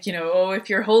 that like, oh, if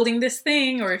you're holding this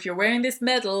thing or if you're wearing this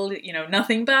medal,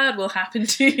 nothing bad will happen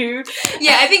to you.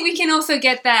 Yeah, I think we can also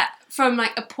get that from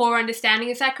like a poor understanding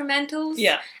of sacramentals.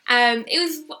 Yeah. It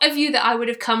was a view that I would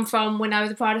have come from when I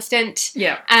was a Protestant.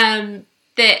 Yeah.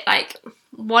 That like,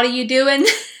 what are you doing?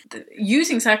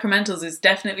 Using sacramentals is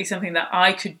definitely something that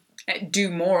I could do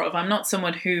more of. I'm not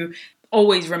someone who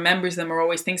always remembers them or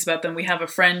always thinks about them. We have a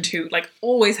friend who like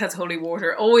always has holy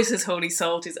water, always has holy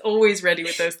salt, is always ready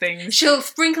with those things. She'll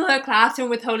sprinkle her classroom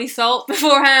with holy salt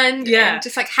beforehand. Yeah. And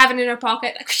just like have it in her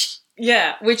pocket.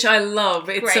 Yeah, which I love.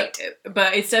 It's great.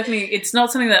 But it's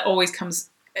not something that always comes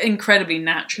incredibly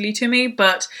naturally to me,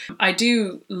 but I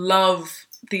do love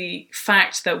the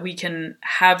fact that we can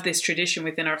have this tradition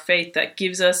within our faith that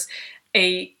gives us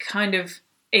a kind of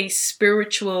a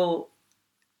spiritual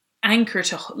anchor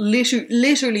to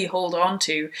literally hold on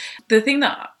to. The thing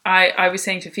that I was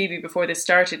saying to Phoebe before this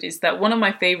started is that one of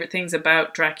my favourite things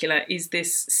about Dracula is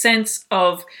this sense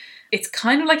of, it's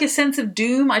kind of like a sense of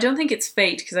doom. I don't think it's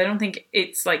fate, because I don't think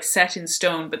it's like set in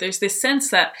stone, but there's this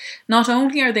sense that not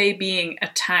only are they being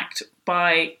attacked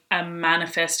by a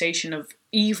manifestation of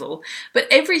evil, but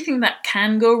everything that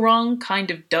can go wrong kind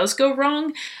of does go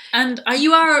wrong. And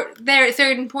you are there at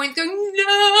certain points going,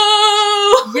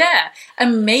 no! Yeah,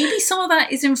 and maybe some of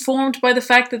that is informed by the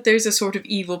fact that there's a sort of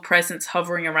evil presence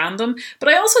hovering around them, but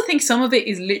I also think some of it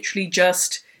is literally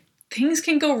just things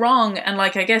can go wrong. And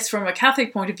like, I guess from a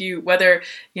Catholic point of view, whether,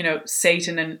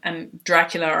 Satan and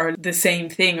Dracula are the same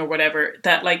thing or whatever,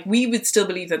 that like we would still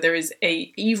believe that there is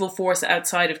a evil force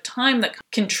outside of time that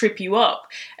can trip you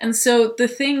up. And so the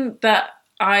thing that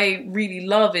I really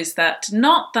love is that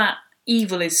not that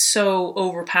evil is so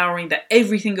overpowering that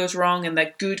everything goes wrong and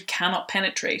that good cannot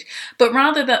penetrate, but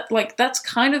rather that, like, that's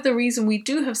kind of the reason we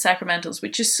do have sacramentals,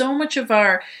 which is so much of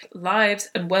our lives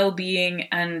and well-being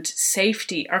and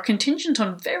safety are contingent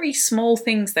on very small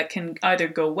things that can either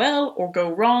go well or go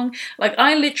wrong. Like,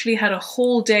 I literally had a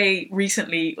whole day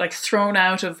recently, like, thrown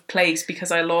out of place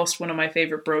because I lost one of my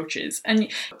favorite brooches,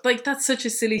 and like, that's such a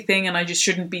silly thing, and I just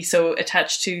shouldn't be so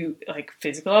attached to like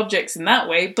physical objects in that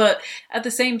way. But at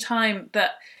the same time,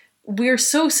 that we're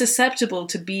so susceptible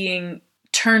to being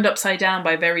turned upside down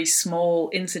by very small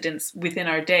incidents within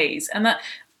our days, and that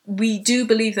we do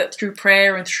believe that through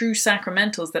prayer and through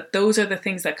sacramentals, that those are the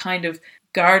things that kind of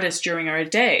guard us during our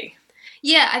day.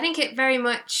 Yeah, I think it very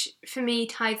much, for me,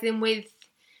 ties in with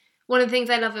one of the things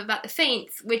I love about the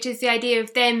saints, which is the idea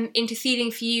of them interceding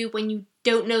for you when you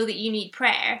don't know that you need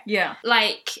prayer. Yeah.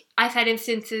 Like, I've had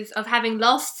instances of having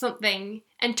lost something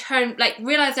and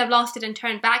realised I've lost it and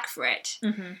turned back for it.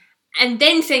 Mm-hmm. And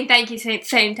then saying thank you to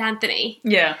Saint Anthony.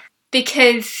 Yeah.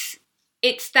 Because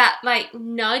it's that, like,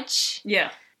 nudge.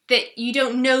 Yeah. That you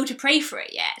don't know to pray for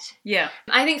it yet. Yeah.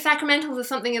 I think sacramentals are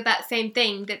something of that same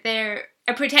thing, that they're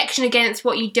a protection against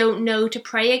what you don't know to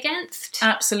pray against.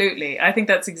 Absolutely. I think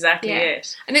that's exactly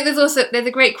it. I think there's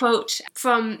a great quote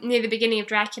from near the beginning of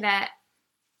Dracula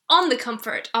on the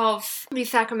comfort of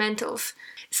these sacramentals.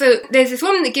 So there's this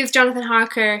woman that gives Jonathan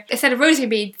Harker a set of rosary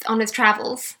beads on his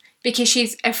travels because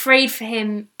she's afraid for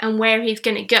him and where he's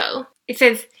going to go. It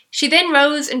says, "She then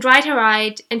rose and dried her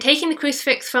eye, and taking the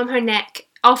crucifix from her neck,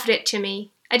 offered it to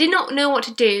me. I did not know what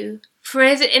to do, for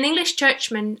as an English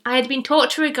churchman I had been taught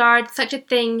to regard such a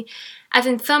thing as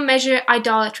in some measure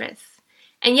idolatrous,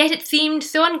 and yet it seemed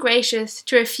so ungracious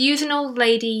to refuse an old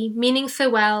lady meaning so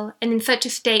well and in such a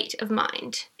state of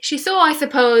mind. She saw, I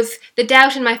suppose, the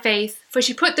doubt in my face, for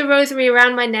she put the rosary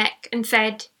around my neck and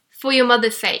said, 'For your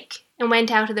mother's sake,' and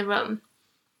went out of the room."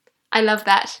 I love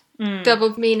that.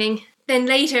 Double meaning. Then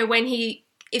later, when he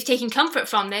is taking comfort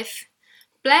from this,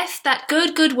 "Bless that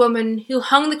good woman who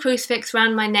hung the crucifix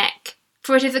round my neck,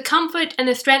 for it is a comfort and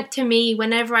a strength to me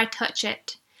whenever I touch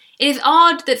it. It is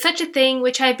odd that such a thing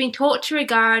which I have been taught to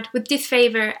regard with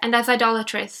disfavour and as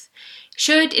idolatrous,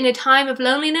 should in a time of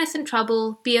loneliness and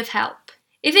trouble be of help.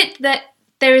 Is it that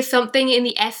there is something in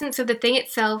the essence of the thing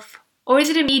itself, or is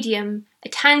it a medium, a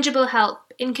tangible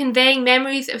help, in conveying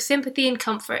memories of sympathy and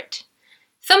comfort?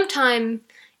 Sometime,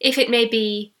 if it may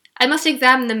be, I must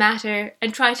examine the matter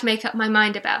and try to make up my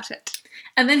mind about it."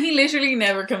 And then he literally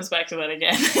never comes back to that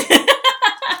again.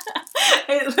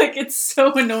 It's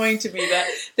so annoying to me that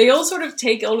they all sort of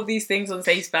take all of these things on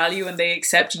face value and they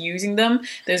accept using them.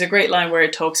 There's a great line where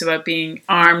it talks about being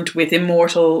armed with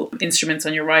immortal instruments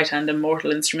on your right hand and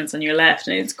mortal instruments on your left,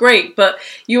 and it's great, but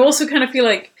you also kind of feel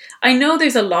like, I know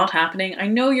there's a lot happening, I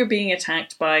know you're being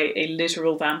attacked by a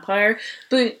literal vampire,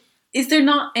 but is there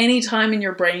not any time in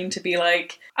your brain to be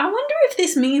like, I wonder if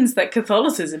this means that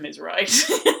Catholicism is right?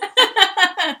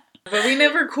 But we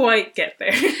never quite get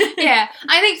there. Yeah,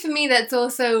 I think for me that's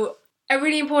also a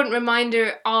really important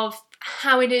reminder of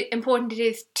how important it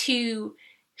is to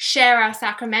share our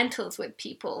sacramentals with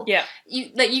people. Yeah.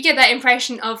 You get that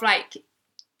impression of, like,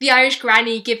 the Irish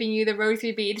granny giving you the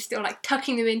rosary beads, still, like,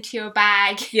 tucking them into your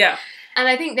bag. Yeah. And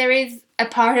I think there is a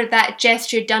part of that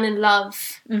gesture done in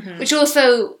love, which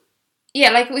also, yeah,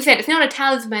 like we said, it's not a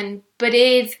talisman, but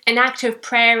is an act of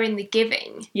prayer in the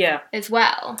giving. Yeah. As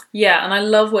well. Yeah, and I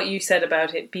love what you said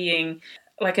about it being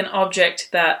like an object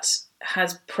that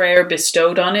has prayer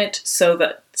bestowed on it so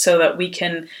that we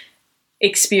can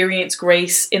experience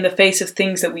grace in the face of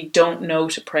things that we don't know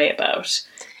to pray about.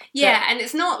 Yeah, and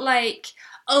it's not like,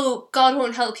 oh, God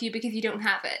won't help you because you don't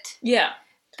have it. Yeah.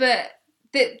 But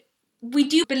that we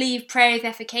do believe prayer is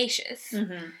efficacious.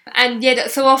 And yet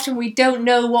so often we don't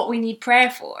know what we need prayer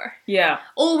for. Yeah.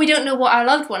 Or we don't know what our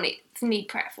loved one need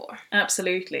prayer for.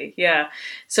 Absolutely, yeah.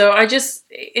 So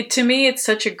to me it's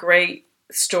such a great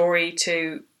story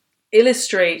to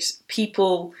illustrate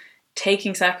people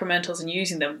taking sacramentals and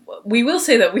using them. We will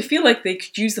say that we feel like they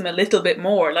could use them a little bit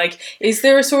more. Like, is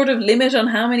there a sort of limit on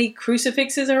how many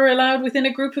crucifixes are allowed within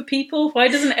a group of people? Why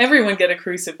doesn't everyone get a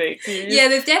crucifix? Yeah,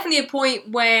 there's definitely a point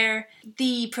where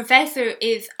the professor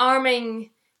is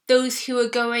arming those who are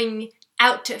going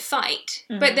out to fight,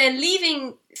 but then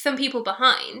leaving some people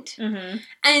behind.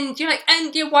 And you're like,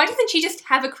 why doesn't she just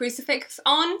have a crucifix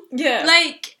on? Yeah.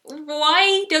 Like,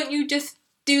 why don't you just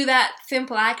do that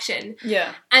simple action?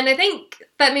 Yeah. And I think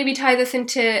that maybe ties us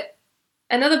into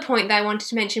another point that I wanted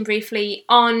to mention briefly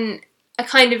on a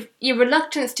kind of your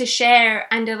reluctance to share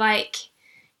and a, like,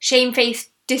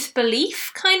 shamefaced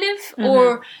disbelief, kind of,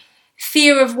 or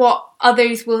fear that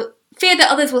others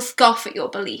will scoff at your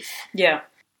belief. Yeah.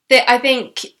 that I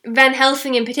think Van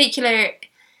Helsing in particular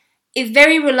is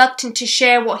very reluctant to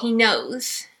share what he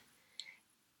knows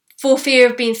for fear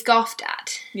of being scoffed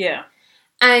at. Yeah.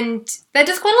 And that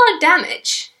does quite a lot of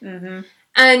damage. Mm-hmm.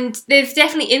 And there's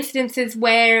definitely incidences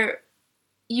where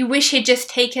you wish he'd just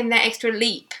taken that extra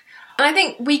leap. And I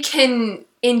think we can,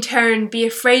 in turn, be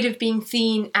afraid of being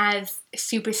seen as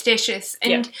superstitious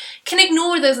and can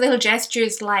ignore those little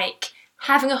gestures like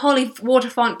having a holy water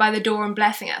font by the door and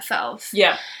blessing ourselves.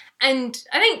 Yeah. And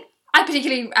I think I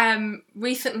particularly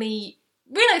recently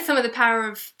realised some of the power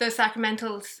of those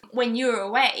sacramentals when you were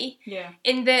away. Yeah.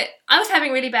 In that I was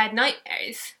having really bad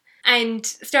nightmares and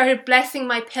started blessing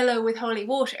my pillow with holy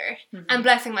water and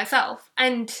blessing myself.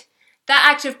 And that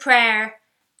act of prayer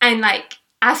and like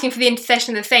asking for the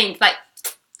intercession of the saints like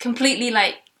completely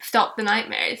like stopped the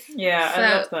nightmares. Yeah, So,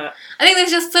 I love that. I think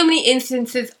there's just so many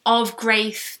instances of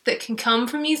grace that can come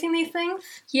from using these things.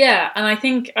 Yeah, and I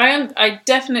think I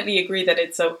definitely agree that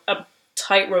it's a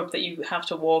tightrope that you have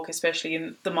to walk, especially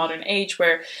in the modern age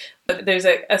where there's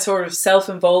a sort of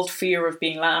self-involved fear of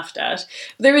being laughed at.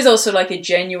 There is also like a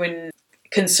genuine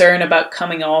concern about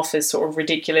coming off as sort of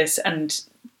ridiculous and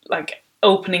like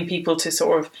opening people to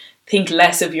sort of think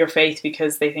less of your faith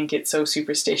because they think it's so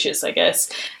superstitious, I guess.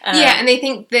 Yeah, and they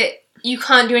think that you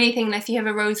can't do anything unless you have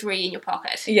a rosary in your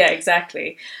pocket. Yeah,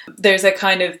 exactly. There's a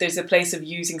place of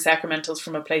using sacramentals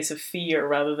from a place of fear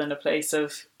rather than a place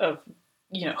of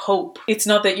hope. It's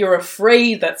not that you're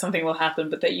afraid that something will happen,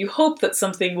 but that you hope that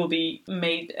something will be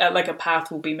made, like a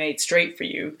path will be made straight for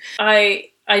you. I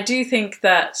do think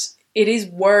that it is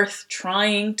worth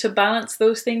trying to balance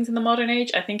those things in the modern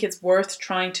age. I think it's worth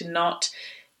trying to not,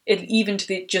 even to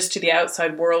the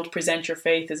outside world, present your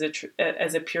faith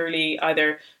as a purely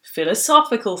either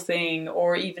philosophical thing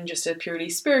or even just a purely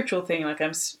spiritual thing. Like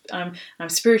I'm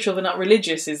spiritual but not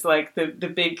religious is like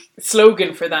the big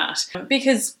slogan for that.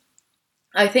 Because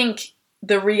I think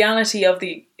the reality of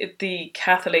the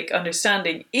Catholic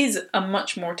understanding is a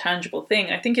much more tangible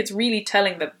thing. I think it's really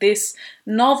telling that this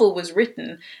novel was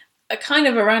written kind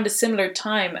of around a similar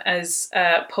time as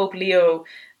Pope Leo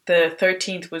the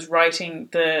 13th was writing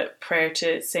the prayer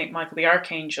to Saint Michael the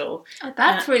Archangel. Oh,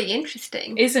 that's really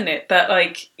interesting. Isn't it? That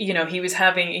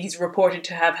he's reported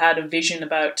to have had a vision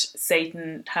about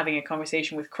Satan having a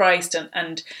conversation with Christ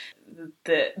and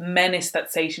the menace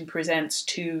that Satan presents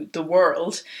to the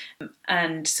world.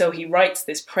 And so he writes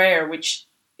this prayer which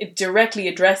it directly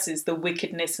addresses the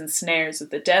wickedness and snares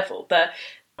of the devil. That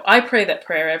I pray that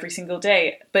prayer every single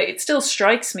day, but it still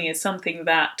strikes me as something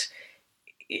that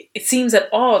it seems at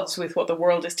odds with what the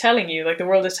world is telling you. Like the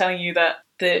world is telling you that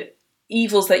the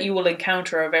evils that you will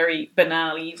encounter are very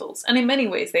banal evils. And in many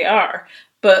ways they are.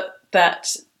 But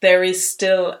that there is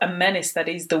still a menace that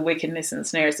is the wickedness and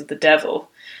snares of the devil.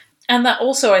 And that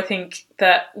also I think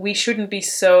that we shouldn't be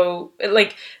so...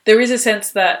 Like there is a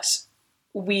sense that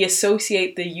we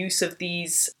associate the use of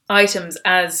these items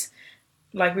as,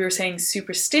 like we were saying,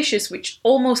 superstitious, which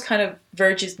almost kind of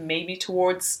verges maybe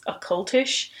towards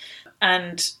occultish.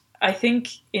 And I think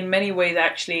in many ways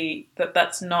actually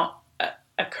that's not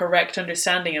a correct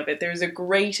understanding of it. There's a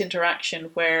great interaction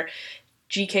where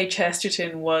G.K.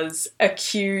 Chesterton was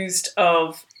accused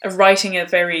of writing a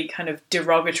very kind of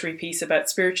derogatory piece about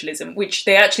spiritualism, which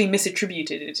they actually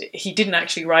misattributed it. He didn't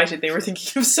actually write it. They were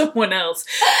thinking of someone else.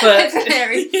 But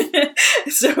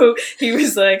so he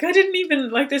was like,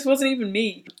 this wasn't even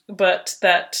me. But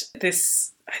that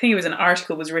this, I think it was an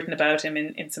article was written about him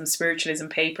in some spiritualism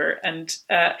paper. And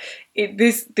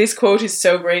this quote is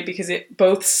so great because it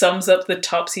both sums up the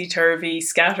topsy-turvy,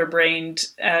 scatterbrained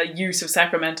use of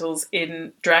sacramentals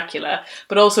in Dracula,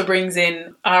 but also brings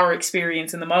in our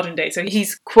experience in the modern day. So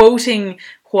he's quoting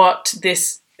what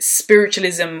this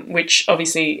spiritualism, which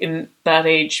obviously in that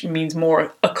age means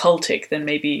more occultic than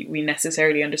maybe we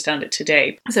necessarily understand it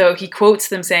today. So he quotes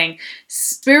them saying,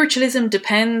 "Spiritualism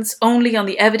depends only on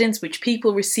the evidence which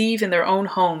people receive in their own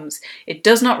homes. It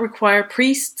does not require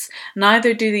priests,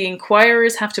 neither do the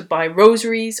inquirers have to buy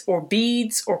rosaries or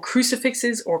beads or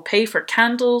crucifixes or pay for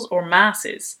candles or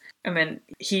masses." And then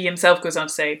he himself goes on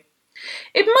to say,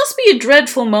 "It must be a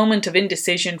dreadful moment of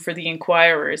indecision for the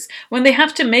inquirers when they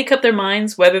have to make up their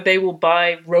minds whether they will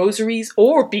buy rosaries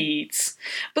or beads.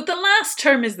 But the last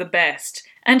term is the best,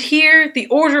 and here the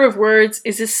order of words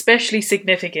is especially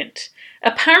significant.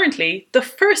 Apparently, the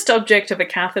first object of a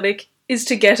Catholic is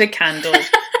to get a candle.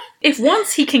 If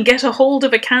once he can get a hold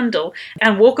of a candle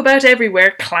and walk about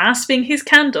everywhere clasping his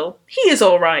candle, he is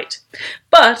all right.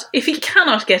 But if he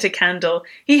cannot get a candle,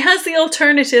 he has the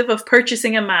alternative of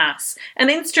purchasing a mass,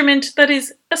 an instrument that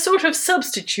is a sort of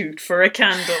substitute for a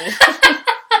candle."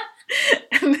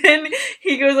 And then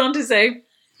he goes on to say,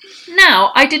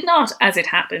 Now, I did not, as it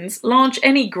happens, launch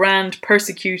any grand,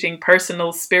 persecuting,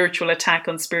 personal, spiritual attack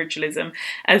on spiritualism,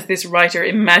 as this writer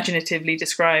imaginatively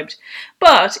described.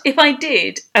 But if I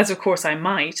did, as of course I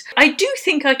might, I do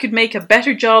think I could make a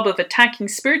better job of attacking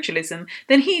spiritualism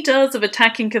than he does of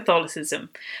attacking Catholicism.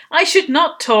 I should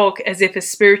not talk as if a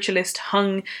spiritualist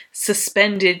hung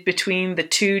suspended between the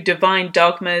two divine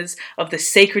dogmas of the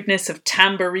sacredness of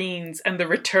tambourines and the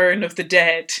return of the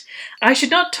dead. I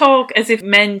should not talk as if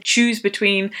men choose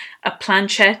between a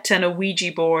planchette and a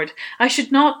Ouija board. I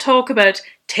should not talk about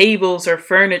tables or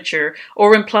furniture,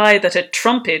 or imply that a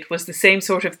trumpet was the same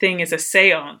sort of thing as a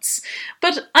séance.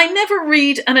 But I never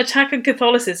read an attack on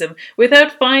Catholicism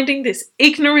without finding this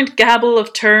ignorant gabble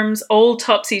of terms all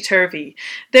topsy-turvy.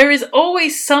 There is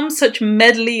always some such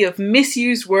medley of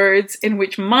misused words in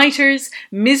which miters,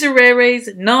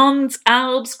 misereres, nuns,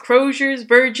 albs, croziers,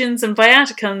 virgins, and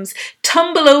viaticums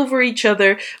tumble over each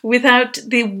other without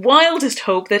the wildest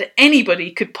hope that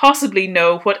anybody could possibly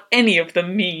know what any of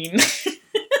them mean.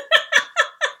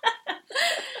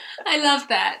 I love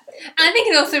that. And I think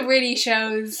it also really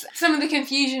shows some of the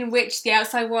confusion which the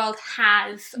outside world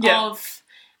has of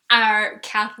our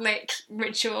Catholic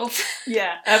rituals.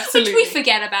 Yeah, absolutely. Which we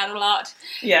forget about a lot.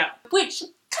 Yeah. Which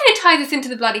kind of ties us into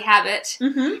the bloody habit.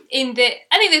 Mm-hmm. In that,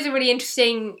 I think there's a really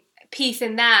interesting piece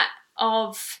in that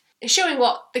of showing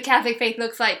what the Catholic faith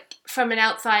looks like from an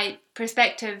outside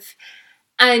perspective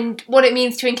and what it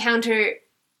means to encounter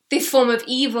this form of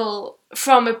evil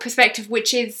from a perspective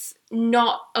which is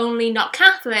not only not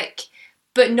Catholic,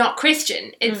 but not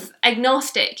Christian. It's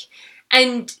agnostic.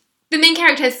 And the main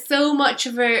character has so much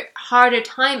of a harder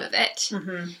time of it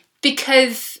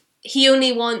because he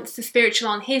only wants the spiritual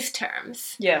on his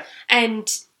terms. Yeah.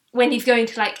 And when he's going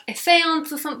to like a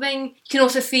seance or something, you can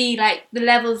also see like the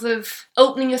levels of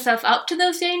opening yourself up to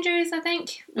those dangers, I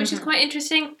think, which is quite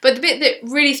interesting. But the bit that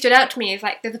really stood out to me is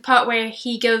like there's a part where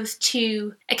he goes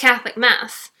to a Catholic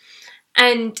mass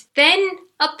and then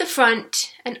up the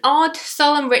front, an odd,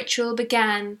 solemn ritual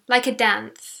began, like a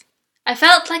dance. I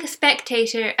felt like a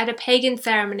spectator at a pagan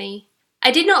ceremony.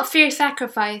 I did not fear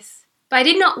sacrifice, but I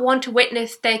did not want to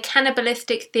witness their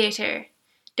cannibalistic theatre.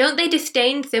 Don't they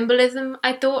disdain symbolism,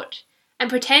 I thought, and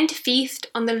pretend to feast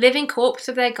on the living corpse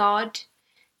of their god?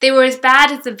 They were as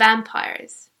bad as the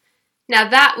vampires. Now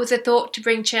that was a thought to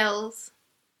bring chills.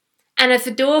 And as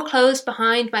the door closed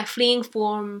behind my fleeing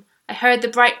form, I heard the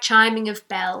bright chiming of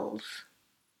bells.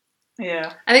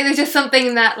 Yeah. I think there's just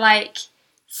something that, like,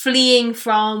 fleeing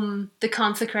from the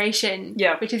consecration,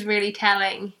 which is really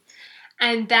telling.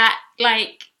 And that,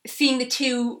 like, seeing the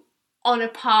two on a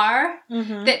par,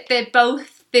 that they're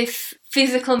both this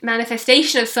physical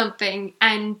manifestation of something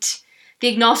and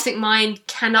the agnostic mind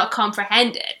cannot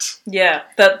comprehend it. Yeah,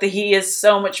 that he is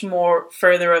so much more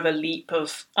further of a leap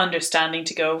of understanding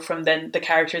to go from then the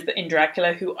characters in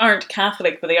Dracula who aren't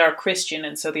Catholic but they are Christian,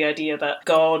 and so the idea that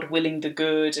God willing the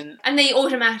good and they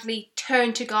automatically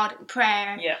turn to God in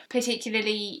prayer. Yeah.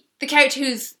 Particularly the character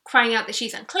who's crying out that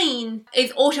she's unclean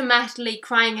is automatically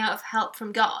crying out for help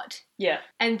from God. Yeah.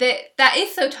 And that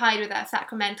is so tied with our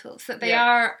sacramentals, that they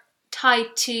are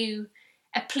tied to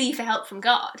a plea for help from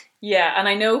God. Yeah, and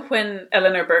I know when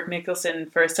Eleanor Burke Nicholson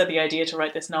first had the idea to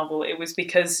write this novel, it was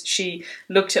because she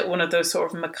looked at one of those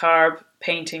sort of macabre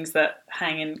paintings that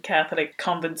hang in Catholic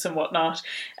convents and whatnot,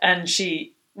 and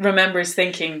she remembers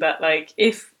thinking that, like,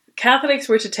 if Catholics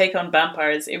were to take on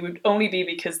vampires, it would only be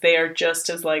because they are just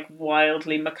as, like,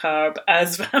 wildly macabre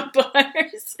as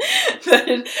vampires.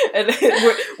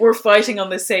 we're fighting on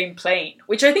the same plane,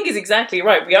 which I think is exactly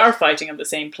right. We are fighting on the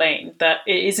same plane, that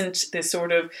it isn't this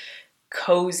sort of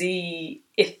cozy,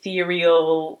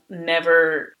 ethereal,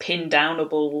 never pin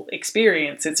downable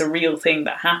experience. It's a real thing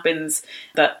that happens,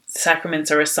 that sacraments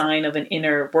are a sign of an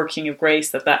inner working of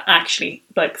grace, that actually,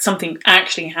 like, something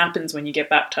actually happens when you get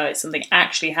baptized, something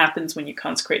actually happens when you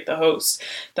consecrate the host.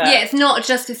 It's not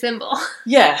just a symbol.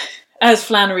 Yeah. As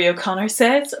Flannery O'Connor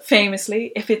says,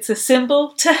 famously, if it's a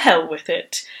symbol, to hell with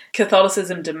it.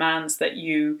 Catholicism demands that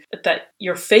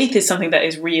your faith is something that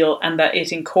is real and that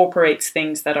it incorporates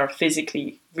things that are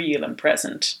physically real and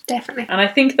present. Definitely. And I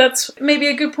think that's maybe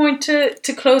a good point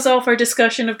to close off our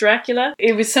discussion of Dracula.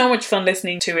 It was so much fun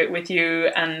listening to it with you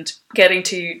and getting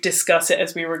to discuss it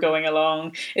as we were going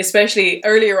along. Especially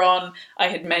earlier on, I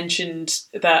had mentioned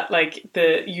that, like,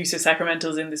 the use of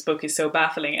sacramentals in this book is so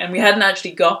baffling, and we hadn't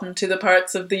actually gotten to the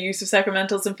parts of the use of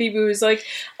sacramentals, and Phoebe was like,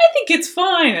 I think it's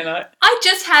fine. And I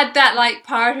just had that, like,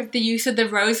 part of the use of the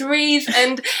rosaries,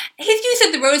 and his use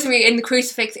of the rosary in the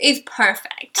crucifix is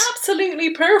perfect.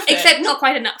 Absolutely perfect. Except not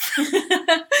quite enough.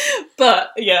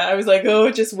 But yeah, I was like,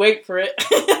 oh, just wait for it.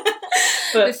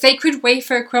 The sacred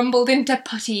wafer crumbled into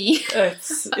putty.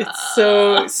 It's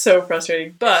so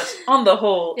frustrating. But on the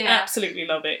whole, absolutely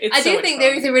love it. It's I do think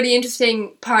there is a really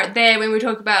interesting part there when we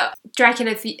talk about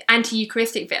Dracula as the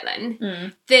anti-Eucharistic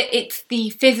villain, that it's the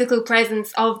physical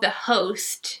presence of the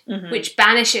host which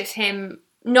banishes him,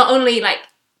 not only like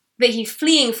that he's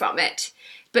fleeing from it,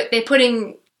 but they're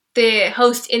putting the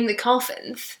host in the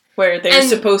coffins. Where they're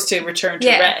supposed to return to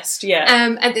rest,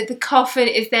 and that the coffin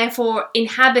is therefore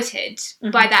inhabited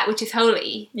by that which is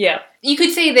holy. Yeah. You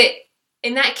could say that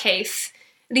in that case,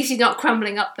 at least he's not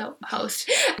crumbling up the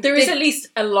host. There is at least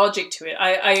a logic to it.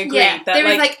 I agree. Yeah, that there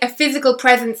is like a physical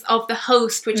presence of the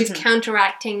host which is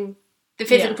counteracting the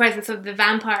physical presence of the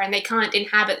vampire, and they can't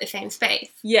inhabit the same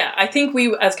space. Yeah, I think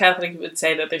we as Catholics would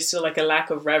say that there's still like a lack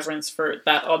of reverence for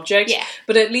that object. Yeah.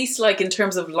 But at least like in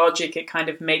terms of logic, it kind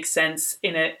of makes sense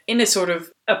in a sort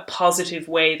of a positive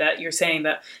way, that you're saying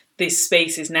that this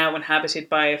space is now inhabited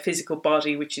by a physical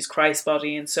body, which is Christ's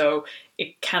body, and so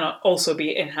it cannot also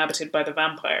be inhabited by the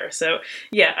vampire. So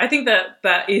yeah, I think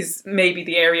that is maybe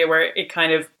the area where it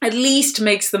kind of at least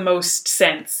makes the most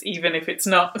sense, even if it's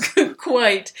not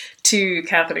quite to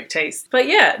Catholic taste. But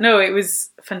yeah, no, it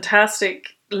was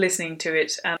fantastic listening to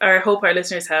it, and I hope our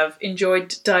listeners have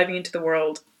enjoyed diving into the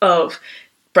world of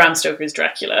Bram Stoker's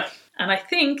Dracula. And I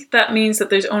think that means that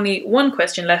there's only one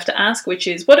question left to ask, which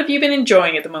is, what have you been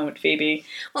enjoying at the moment, Phoebe?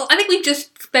 Well, I think we've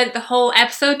just spent the whole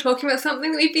episode talking about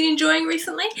something that we've been enjoying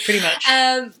recently. Pretty much.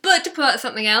 But to put out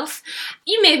something else,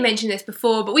 you may have mentioned this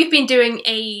before, but we've been doing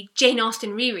a Jane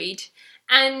Austen reread.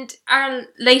 And our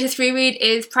latest reread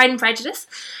is Pride and Prejudice.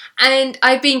 And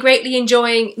I've been greatly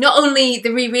enjoying not only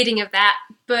the rereading of that,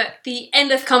 but the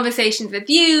endless conversations with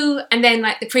you, and then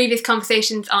like the previous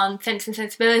conversations on Sense and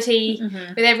Sensibility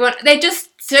with everyone. They're just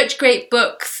such great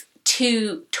books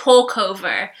to talk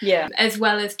over, as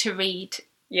well as to read.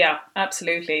 Yeah,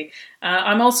 absolutely.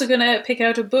 I'm also going to pick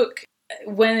out a book.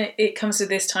 When it comes to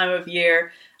this time of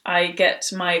year, I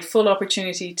get my full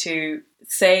opportunity to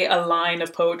say a line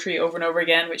of poetry over and over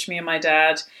again, which me and my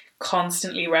dad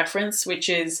constantly reference, which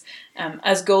is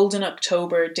as golden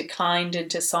October declined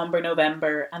into sombre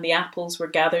November, and the apples were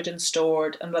gathered and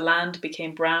stored, and the land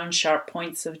became brown sharp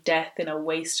points of death in a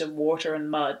waste of water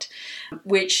and mud,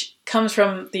 which comes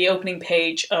from the opening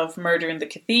page of Murder in the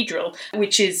Cathedral,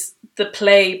 which is the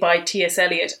play by T.S.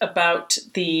 Eliot about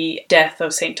the death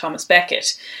of St. Thomas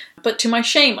Becket. But to my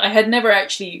shame, I had never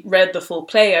actually read the full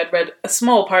play. I'd read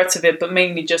small parts of it, but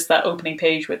mainly just that opening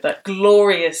page with that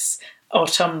glorious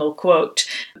autumnal quote.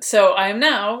 So I am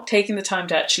now taking the time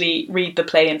to actually read the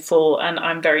play in full, and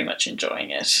I'm very much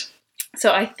enjoying it.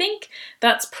 So I think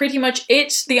that's pretty much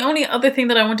it. The only other thing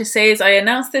that I want to say is I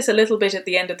announced this a little bit at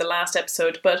the end of the last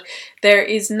episode, but there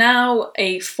is now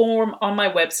a form on my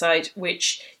website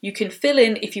which you can fill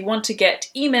in if you want to get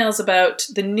emails about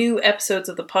the new episodes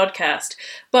of the podcast.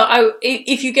 But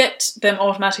if you get them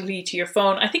automatically to your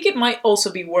phone, I think it might also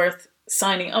be worth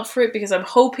signing up for it, because I'm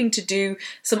hoping to do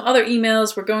some other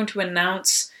emails. We're going to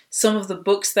announce some of the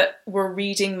books that we're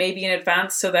reading maybe in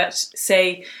advance, so that,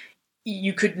 say,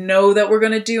 you could know that we're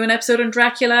going to do an episode on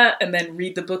Dracula and then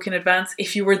read the book in advance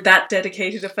if you were that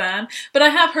dedicated a fan. But I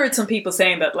have heard some people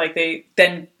saying that like they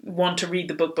then want to read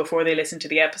the book before they listen to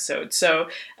the episode. So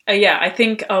I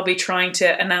think I'll be trying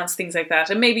to announce things like that,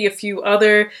 and maybe a few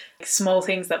other small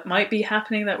things that might be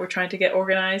happening that we're trying to get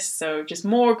organised. So just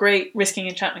more great Risking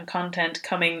Enchantment content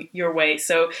coming your way.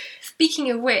 So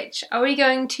speaking of which, are we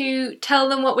going to tell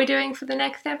them what we're doing for the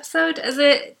next episode as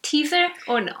a teaser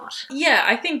or not? Yeah,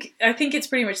 I think it's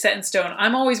pretty much set in stone.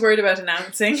 I'm always worried about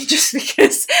announcing just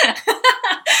because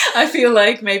I feel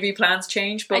like maybe plans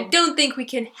change. But I don't think we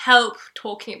can help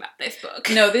talking about this book.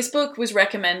 No, this book was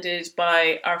recommended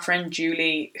by our friend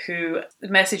Julie, who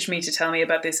messaged me to tell me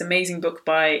about this amazing book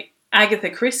by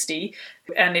Agatha Christie,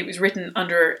 and it was written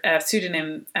under a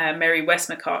pseudonym Mary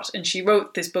Westmacott, and she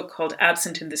wrote this book called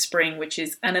Absent in the Spring, which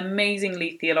is an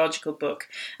amazingly theological book,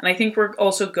 and I think we're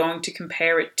also going to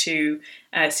compare it to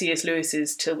C.S.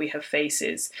 Lewis's Till We Have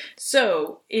Faces.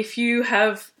 So if you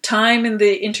have time in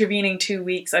the intervening 2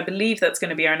 weeks, I believe that's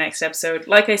going to be our next episode.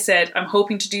 Like I said, I'm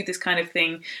hoping to do this kind of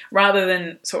thing rather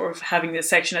than sort of having this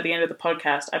section at the end of the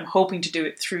podcast. I'm hoping to do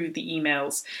it through the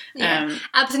emails. Yeah.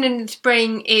 Absent in the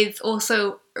Spring is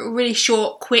also a really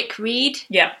short, quick read.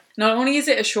 Yeah. Not only is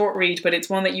it a short read, but it's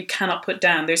one that you cannot put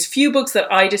down. There's few books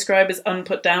that I describe as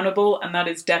unputdownable, and that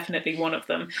is definitely one of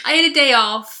them. I had a day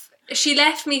off. She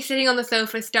left me sitting on the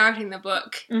sofa starting the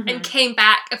book and came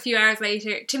back a few hours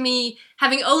later to me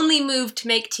having only moved to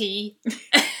make tea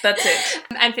That's it.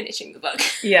 And finishing the book.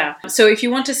 Yeah. So if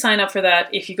you want to sign up for that,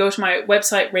 if you go to my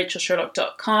website,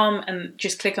 rachelsherlock.com, and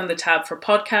just click on the tab for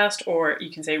podcast, or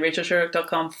you can say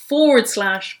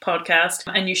rachelsherlock.com/podcast,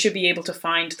 and you should be able to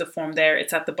find the form there.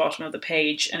 It's at the bottom of the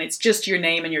page, and it's just your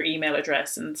name and your email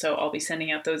address. And so I'll be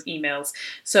sending out those emails.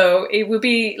 So it would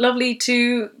be lovely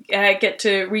to get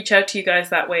to reach out to you guys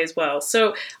that way as well.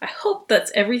 So I hope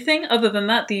that's everything. Other than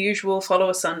that, the usual, follow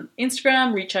us on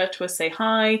Instagram, reach out to us, say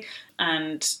hi.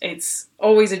 And it's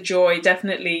always a joy,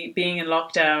 definitely being in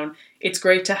lockdown. It's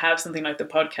great to have something like the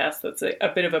podcast that's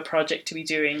a bit of a project to be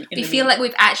doing. We feel like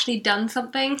we've actually done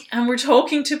something. And we're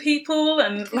talking to people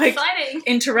and like exciting.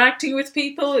 Interacting with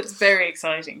people. It's very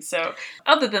exciting. So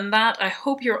other than that, I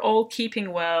hope you're all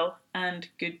keeping well, and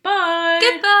goodbye.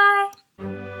 Goodbye.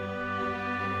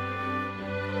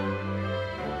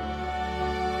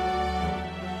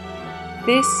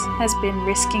 This has been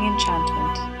Risking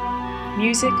Enchantment.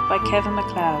 Music by Kevin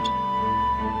MacLeod.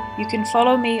 You can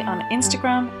follow me on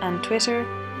Instagram and Twitter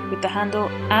with the handle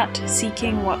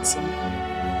 @SeekingWatson.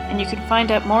 And you can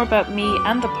find out more about me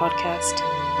and the podcast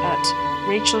at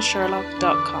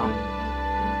rachelsherlock.com.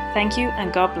 Thank you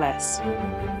and God bless.